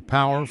balance of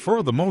power,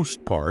 for the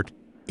most part,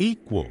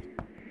 equal.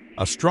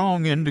 A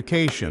strong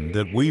indication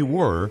that we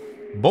were,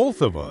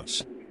 both of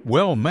us,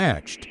 well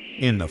matched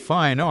in the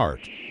fine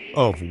art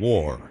of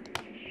war.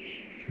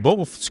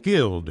 Both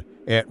skilled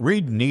at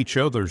reading each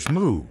other's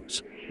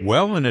moves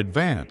well in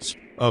advance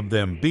of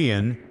them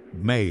being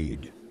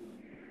made.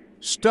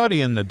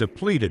 Studying the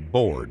depleted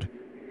board,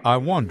 I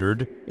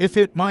wondered if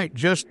it might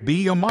just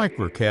be a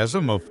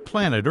microcosm of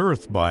planet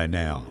Earth by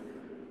now.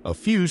 A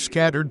few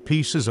scattered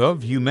pieces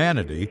of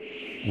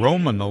humanity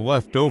roaming the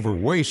leftover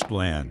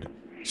wasteland,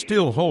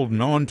 still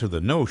holding on to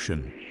the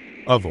notion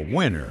of a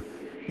winner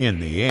in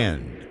the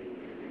end.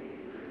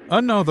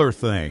 Another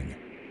thing,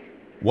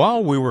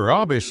 while we were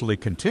obviously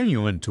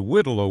continuing to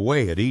whittle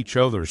away at each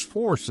other's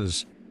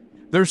forces,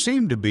 there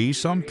seemed to be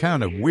some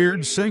kind of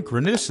weird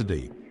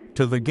synchronicity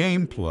to the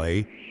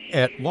gameplay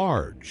at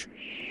large.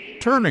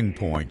 Turning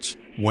points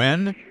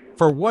when,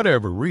 for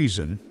whatever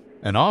reason,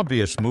 an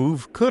obvious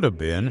move could have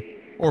been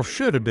or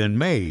should have been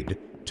made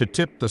to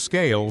tip the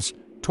scales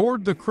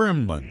toward the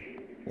Kremlin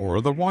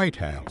or the White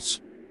House.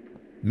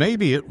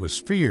 Maybe it was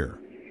fear,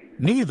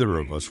 neither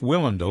of us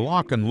willing to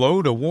lock and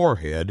load a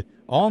warhead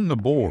on the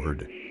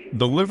board,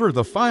 deliver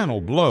the final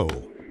blow,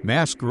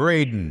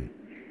 masquerading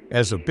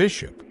as a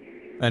bishop,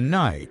 a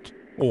knight,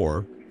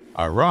 or,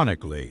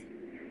 ironically,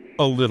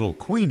 a little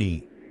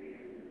queenie.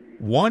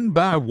 One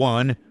by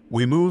one,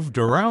 we moved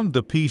around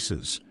the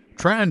pieces,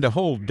 trying to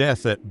hold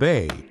death at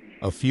bay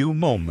a few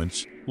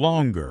moments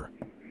longer.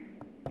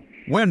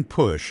 When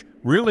push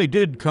really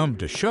did come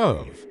to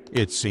shove,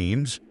 it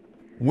seems,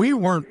 we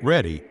weren't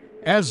ready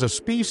as a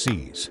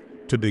species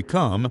to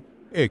become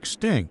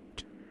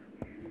extinct.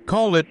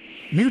 Call it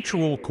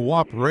mutual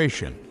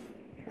cooperation,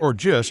 or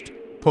just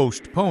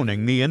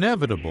postponing the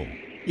inevitable,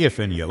 if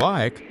and you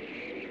like.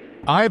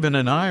 Ivan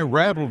and I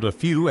rattled a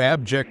few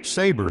abject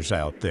sabers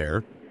out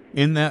there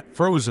in that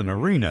frozen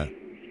arena,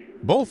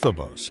 both of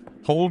us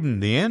holding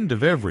the end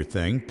of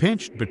everything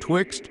pinched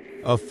betwixt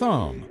a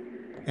thumb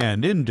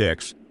and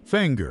index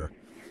finger.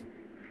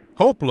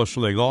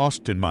 Hopelessly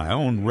lost in my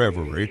own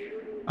reverie,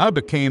 I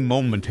became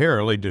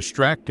momentarily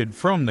distracted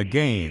from the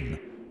game,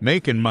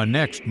 making my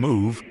next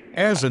move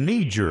as a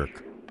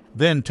knee-jerk,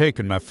 then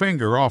taking my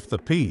finger off the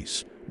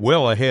piece,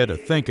 well ahead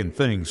of thinking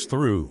things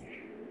through.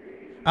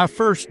 I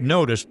first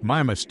noticed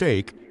my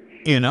mistake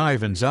in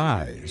Ivan's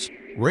eyes,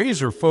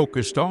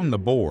 razor-focused on the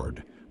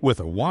board, with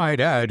a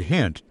wide-eyed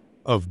hint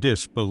of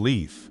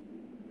disbelief.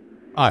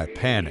 I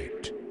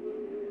panicked.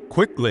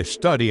 Quickly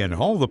studying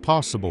all the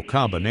possible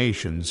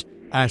combinations,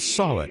 I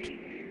saw it.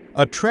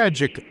 A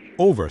tragic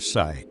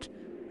oversight,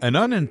 an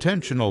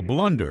unintentional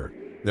blunder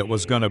that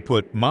was going to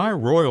put my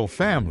royal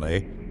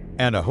family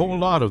and a whole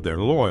lot of their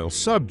loyal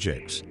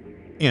subjects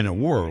in a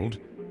world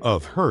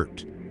of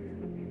hurt.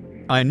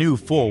 I knew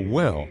full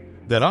well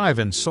that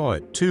Ivan saw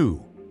it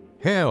too.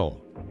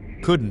 Hell,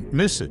 couldn't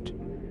miss it.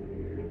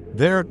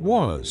 There it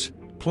was,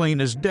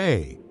 plain as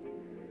day.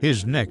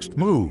 His next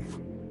move.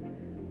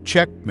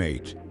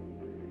 Checkmate.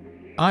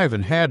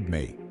 Ivan had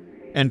me,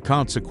 and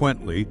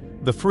consequently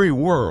the free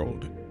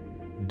world,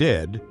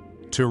 dead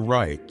to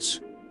rights.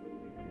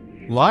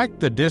 Like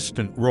the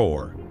distant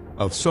roar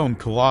of some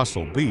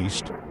colossal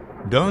beast,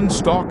 done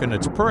stalking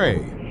its prey,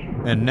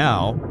 and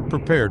now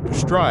prepared to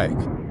strike,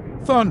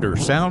 thunder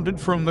sounded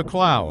from the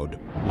cloud,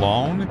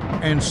 long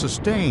and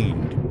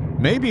sustained,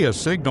 maybe a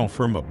signal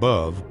from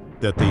above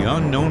that the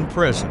unknown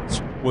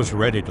presence was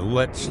ready to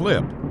let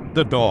slip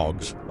the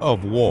dogs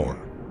of war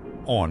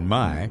on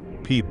my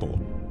people.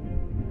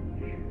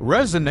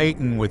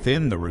 Resonating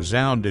within the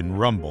resounding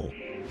rumble,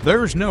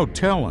 there's no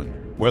telling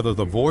whether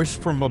the voice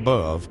from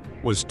above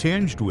was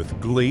tinged with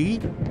glee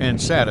and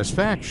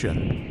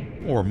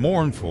satisfaction or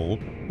mournful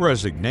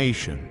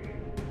resignation.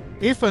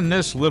 If in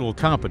this little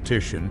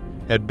competition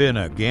had been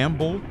a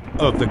gamble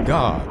of the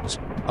gods,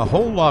 a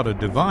whole lot of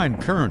divine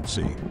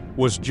currency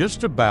was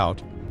just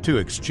about to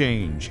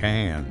exchange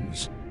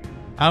hands.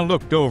 I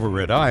looked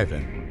over at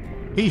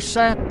Ivan. He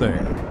sat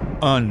there,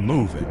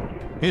 unmoving,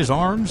 his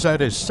arms at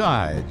his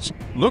sides,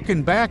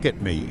 looking back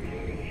at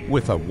me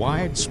with a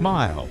wide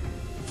smile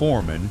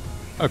forming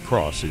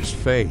across his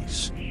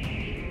face.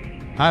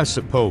 I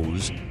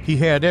suppose he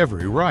had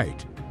every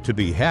right to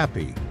be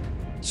happy,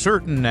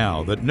 certain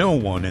now that no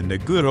one in the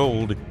good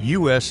old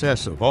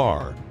USS of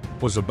R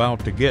was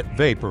about to get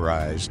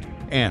vaporized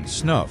and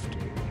snuffed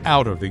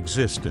out of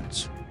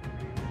existence.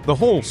 The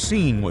whole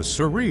scene was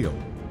surreal,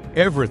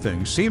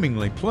 everything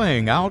seemingly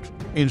playing out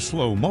in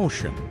slow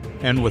motion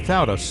and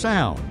without a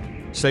sound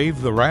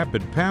save the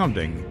rapid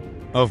pounding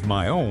of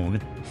my own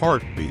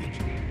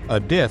heartbeat, a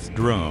death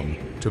drum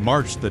to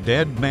march the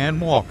dead man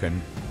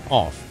walking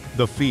off the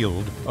the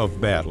field of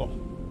battle.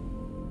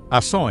 I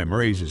saw him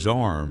raise his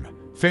arm,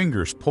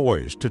 fingers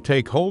poised to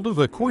take hold of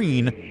the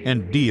queen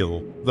and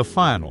deal the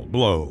final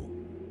blow.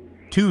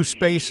 2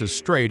 spaces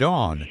straight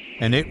on,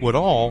 and it would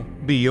all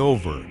be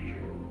over.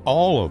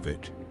 All of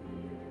it.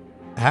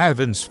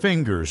 Ivan's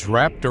fingers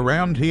wrapped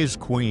around his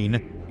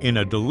queen in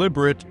a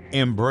deliberate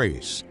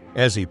embrace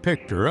as he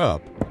picked her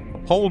up,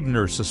 holding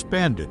her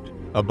suspended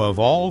above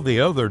all the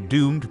other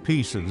doomed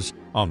pieces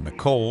on the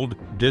cold,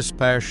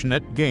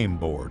 dispassionate game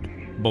board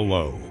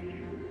below.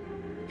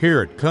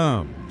 Here it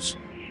comes.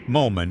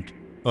 Moment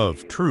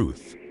of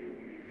truth.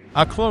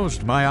 I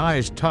closed my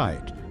eyes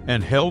tight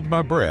and held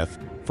my breath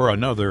for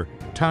another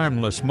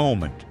timeless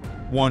moment,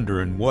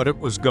 wondering what it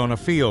was gonna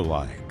feel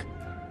like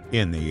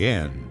in the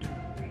end.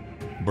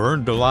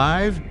 Burned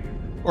alive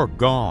or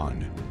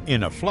gone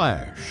in a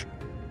flash.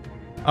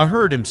 I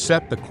heard him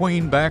set the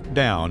queen back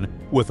down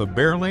with a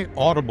barely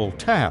audible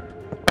tap,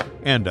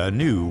 and I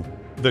knew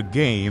the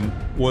game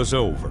was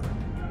over.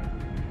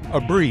 A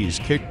breeze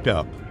kicked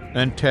up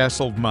and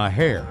tasseled my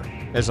hair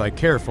as I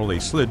carefully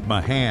slid my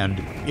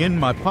hand in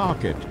my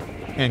pocket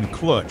and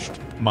clutched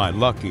my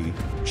lucky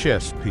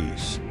chess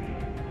piece.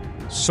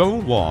 "So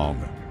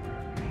long,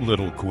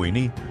 little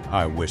queenie,"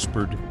 I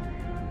whispered.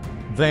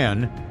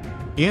 Then,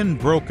 in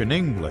broken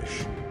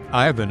English,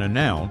 Ivan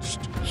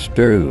announced,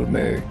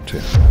 Stalemate.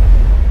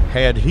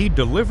 Had he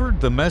delivered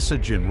the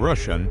message in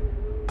Russian,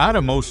 I'd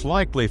have most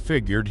likely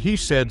figured he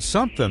said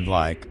something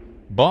like,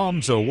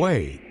 "bombs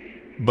away."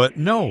 But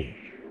no,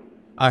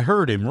 I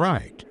heard him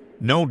right,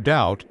 no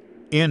doubt,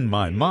 in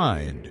my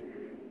mind.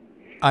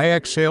 I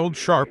exhaled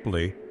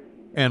sharply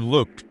and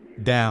looked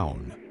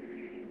down.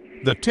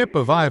 The tip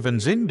of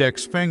Ivan's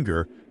index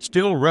finger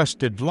still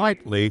rested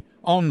lightly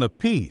on the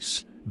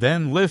piece,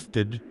 then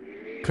lifted,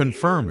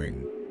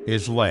 confirming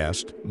his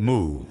last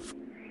move.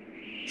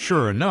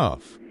 Sure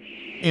enough,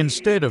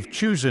 instead of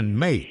choosing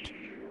mate,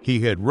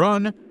 he had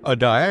run a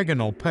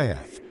diagonal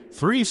path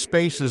 3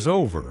 spaces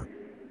over.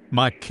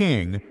 My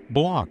king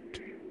blocked,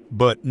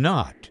 but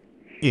not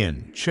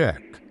in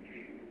check.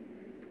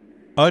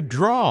 "A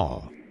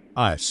draw,"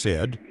 I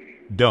said,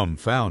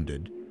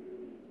 dumbfounded.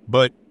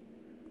 "But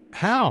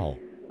how,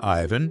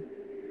 Ivan?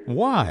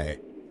 Why?"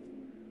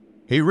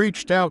 He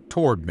reached out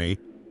toward me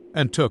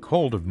and took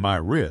hold of my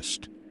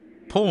wrist,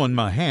 pulling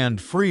my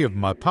hand free of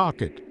my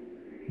pocket,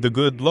 the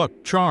good luck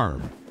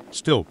charm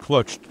still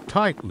clutched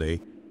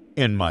tightly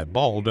in my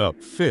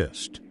balled-up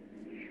fist.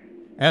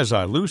 As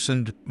I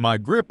loosened my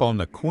grip on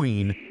the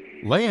queen,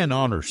 laying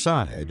on her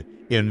side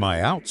in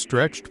my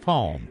outstretched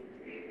palm,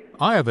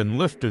 Ivan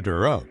lifted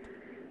her up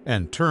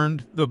and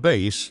turned the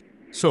base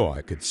so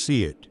I could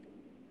see it.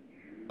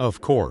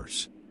 Of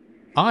course,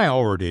 I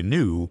already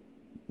knew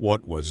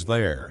what was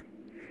there.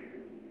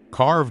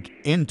 Carved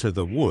into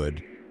the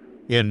wood,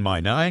 in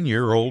my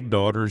 9-year-old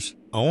daughter's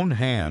own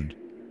hand,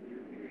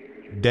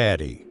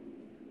 Daddy.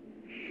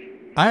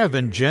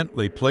 Ivan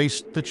gently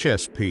placed the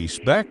chess piece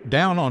back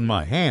down on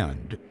my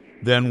hand,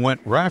 then went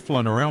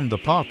rifling around the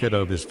pocket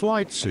of his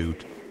flight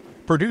suit,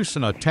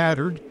 producing a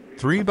tattered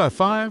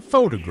 3x5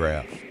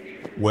 photograph,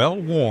 well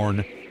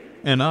worn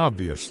and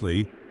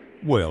obviously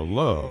well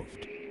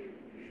loved.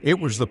 It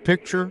was the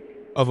picture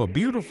of a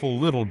beautiful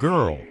little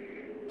girl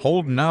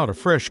holding out a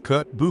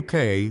fresh-cut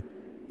bouquet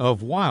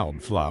of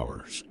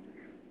wildflowers.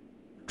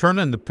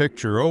 Turning the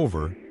picture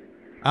over,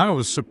 I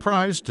was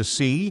surprised to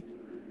see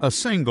a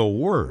single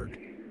word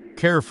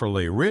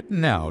carefully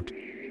written out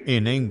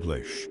in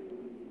English.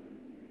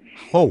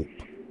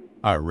 "Hope,"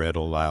 I read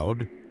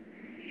aloud.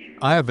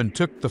 Ivan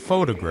took the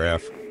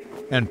photograph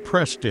and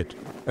pressed it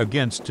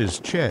against his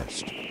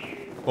chest,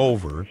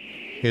 over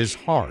his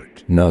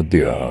heart.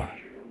 Nadia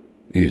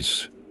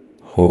is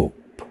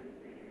hope,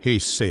 he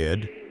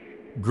said,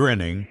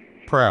 grinning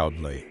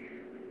proudly.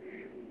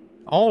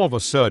 All of a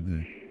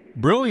sudden,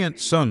 brilliant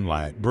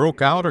sunlight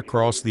broke out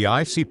across the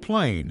icy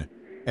plain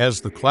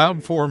as the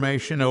cloud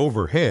formation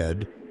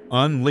overhead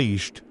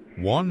unleashed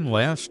one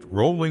last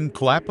rolling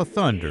clap of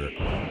thunder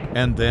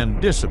and then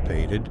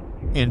dissipated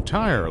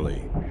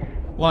entirely,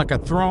 like a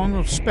throng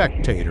of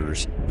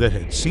spectators that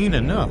had seen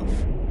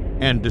enough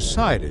and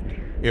decided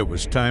it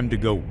was time to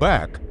go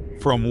back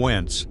from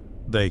whence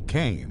they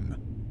came.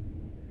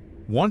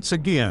 Once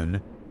again,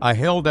 I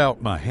held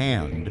out my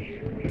hand,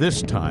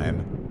 this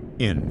time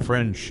in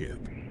friendship.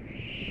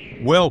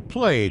 "Well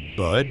played,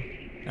 bud,"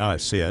 I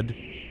said.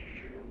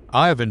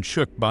 Ivan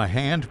shook my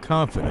hand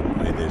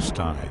confidently this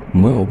time.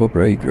 Мы оба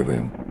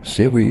проигрываем,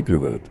 все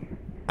выигрывают.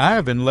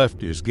 Ivan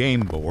left his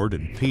game board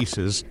and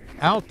pieces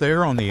out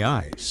there on the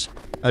ice,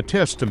 a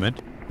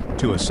testament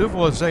to a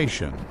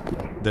civilization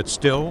that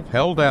still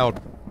held out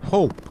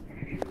hope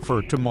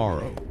for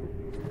tomorrow.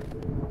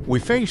 We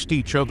faced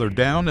each other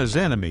down as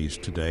enemies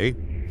today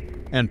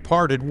and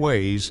parted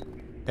ways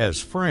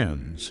as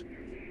friends.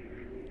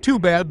 Too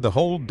bad the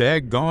whole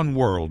daggone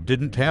world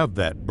didn't have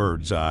that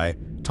bird's-eye,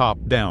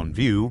 top-down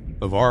view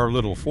of our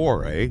little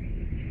foray.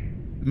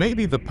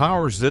 Maybe the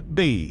powers that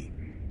be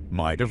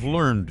might have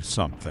learned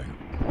something.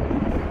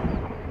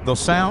 The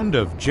sound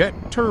of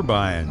jet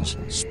turbines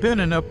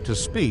spinning up to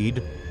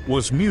speed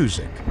was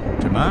music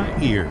to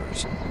my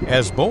ears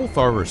as both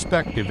our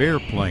respective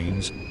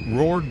airplanes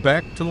roared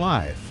back to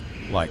life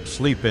like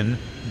sleeping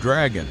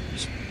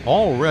dragons,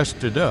 all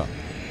rested up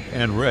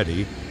and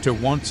ready to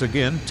once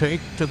again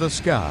take to the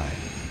sky,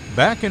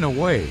 backing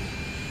away,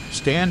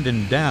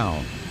 standing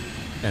down,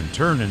 and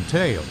turning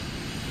tail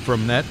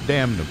from that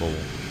damnable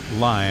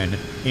line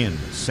in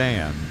the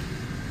sand.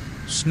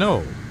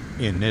 Snow,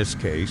 in this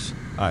case,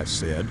 I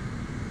said,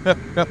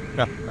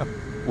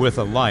 with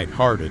a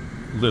light-hearted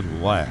little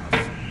laugh.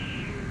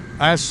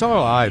 I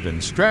saw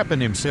Ivan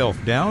strapping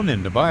himself down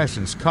in the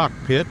Bison's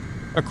cockpit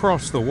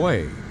across the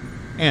way,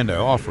 and I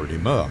offered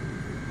him up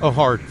a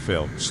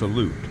heartfelt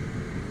salute.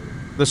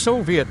 The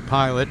Soviet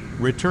pilot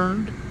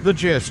returned the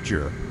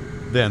gesture,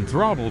 then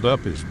throttled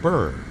up his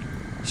bird,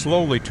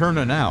 slowly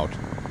turning out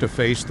to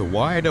face the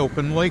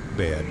wide-open lake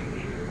bed,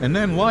 and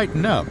then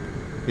lighten up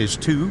his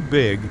two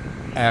big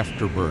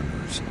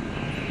afterburners.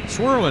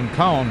 Swirling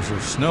columns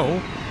of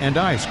snow and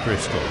ice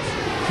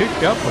crystals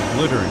kicked up a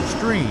glittering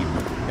stream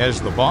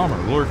as the bomber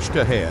lurched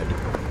ahead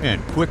and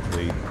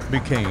quickly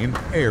became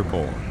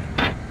airborne.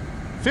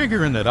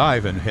 Figuring that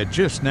Ivan had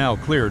just now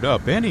cleared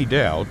up any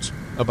doubts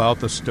about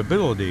the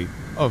stability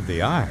of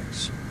the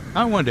ice,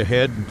 I went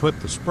ahead and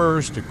put the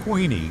spurs to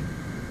Queenie,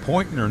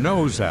 pointing her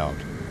nose out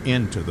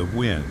into the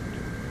wind.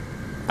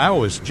 I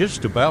was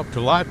just about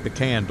to light the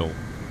candle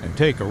and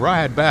take a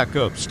ride back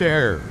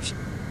upstairs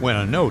when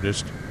I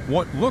noticed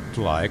what looked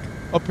like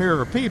a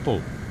pair of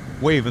people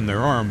waving their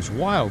arms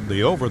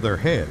wildly over their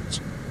heads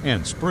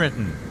and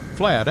sprinting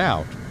flat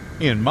out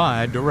in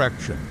my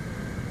direction.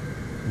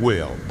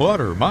 Well,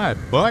 butter my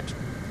butt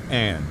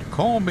and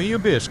call me a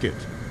biscuit.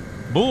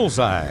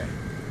 Bullseye,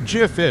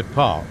 Jiff it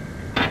pop.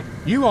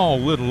 You all a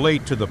little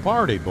late to the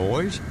party,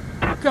 boys.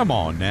 Come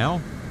on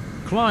now,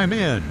 climb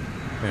in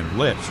and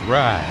let's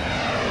ride.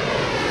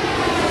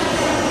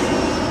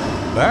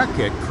 Back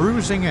at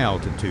cruising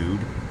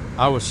altitude,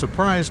 I was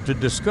surprised to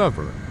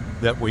discover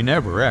that we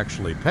never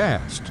actually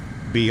passed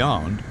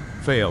beyond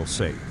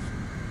failsafe.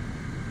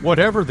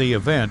 Whatever the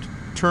event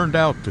turned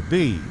out to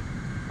be,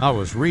 I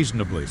was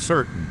reasonably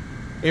certain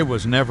it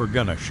was never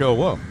going to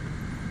show up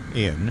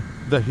in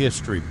the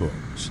history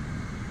books.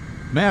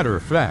 Matter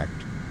of fact,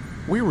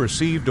 we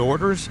received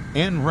orders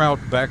en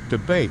route back to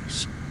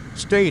base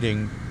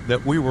stating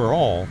that we were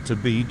all to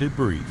be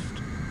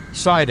debriefed,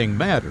 citing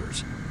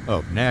matters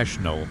of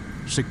national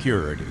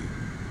security.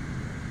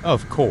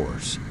 Of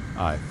course,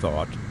 I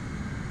thought,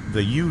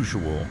 the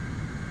usual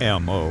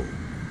M.O.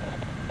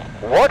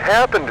 What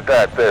happened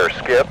back there,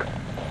 Skip?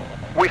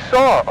 We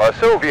saw a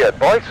Soviet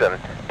Bison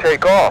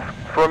take off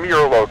from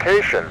your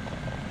location.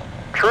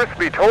 Truth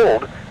be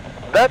told,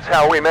 that's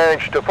how we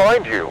managed to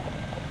find you.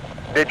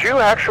 Did you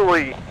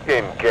actually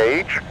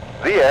engage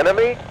the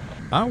enemy?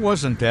 I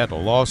wasn't at a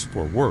loss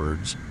for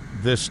words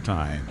this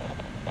time.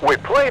 We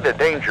played a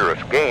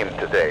dangerous game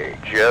today,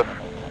 Jiff.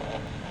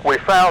 We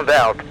found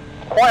out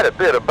quite a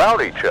bit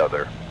about each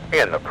other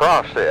in the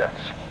process.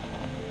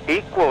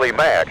 Equally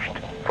matched,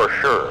 for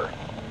sure.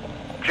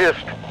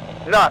 Just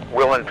not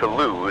willing to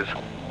lose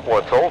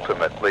what's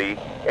ultimately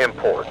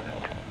important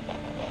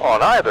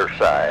on either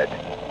side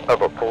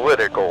of a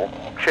political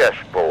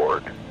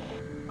chessboard.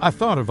 I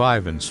thought of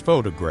Ivan's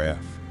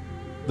photograph,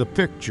 the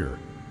picture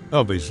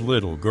of his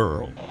little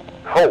girl.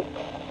 Hope,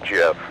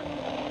 Jiff.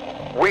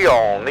 We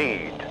all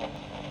need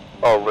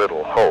a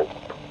little hope.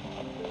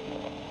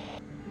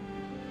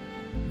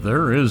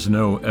 There is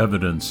no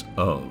evidence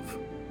of,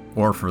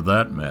 or for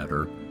that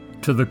matter,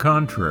 to the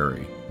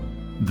contrary,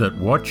 that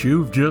what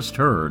you've just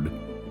heard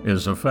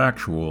is a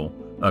factual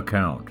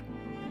account,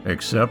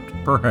 except,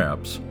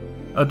 perhaps,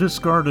 a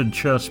discarded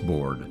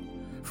chessboard,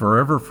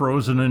 forever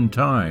frozen in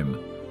time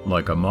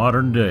like a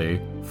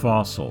modern-day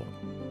fossil,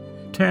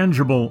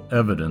 tangible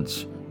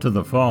evidence to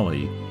the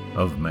folly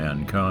of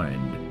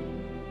mankind.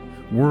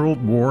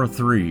 World War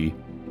III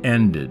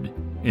ended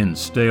in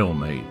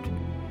stalemate.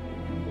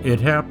 It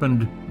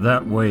happened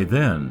that way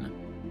then.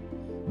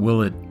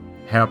 Will it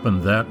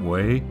happen that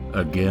way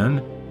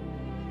again?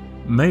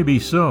 Maybe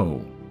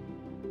so,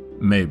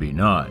 maybe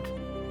not.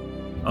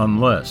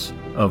 Unless,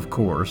 of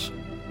course,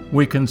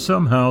 we can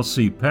somehow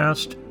see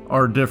past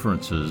our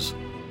differences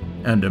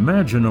and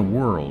imagine a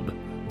world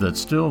that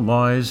still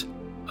lies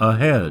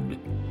ahead,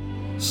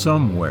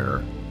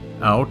 somewhere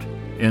out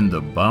in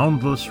the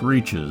boundless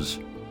reaches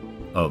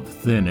of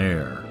thin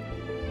air.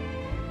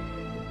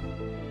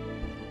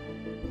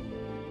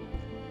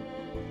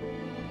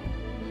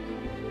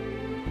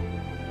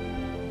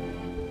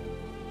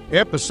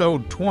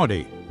 Episode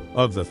 20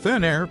 of the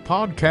Thin Air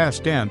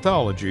podcast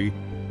anthology,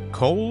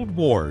 Cold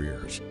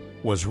Warriors,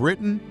 was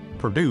written,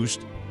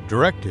 produced,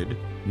 directed,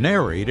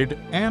 narrated,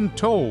 and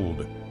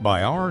told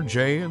by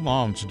R.J.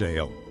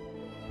 Lonsdale.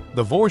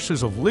 The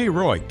voices of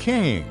Leroy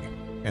King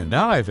and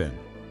Ivan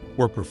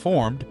were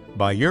performed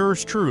by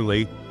yours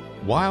truly,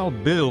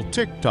 Wild Bill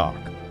TikTok,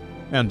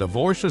 and the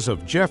voices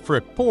of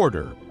Jeffrey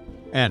Porter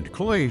and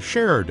Clay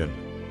Sheridan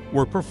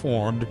were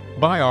performed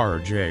by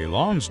R.J.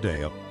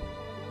 Lonsdale.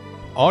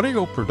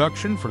 Audio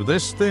production for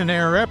this Thin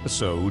Air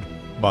episode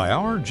by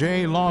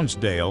R.J.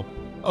 Lonsdale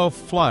of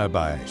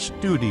Flyby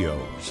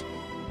Studios.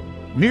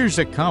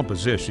 Music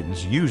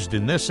compositions used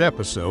in this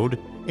episode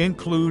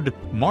include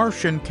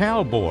Martian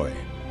Cowboy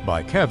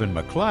by Kevin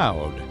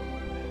MacLeod,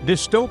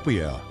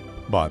 Dystopia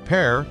by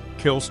Per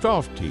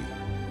Kilstofte,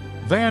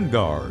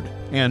 Vanguard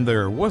and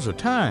There Was a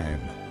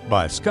Time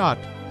by Scott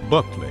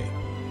Buckley,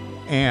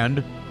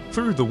 and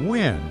Through the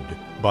Wind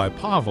by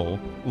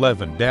Pavel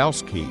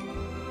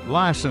Lewandowski,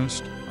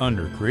 licensed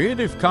under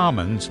Creative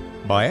Commons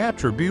by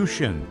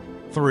Attribution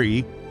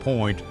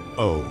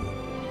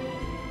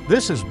 3.0.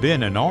 This has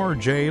been an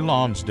R.J.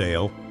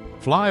 Lonsdale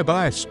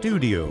Flyby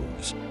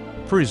Studios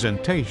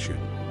presentation.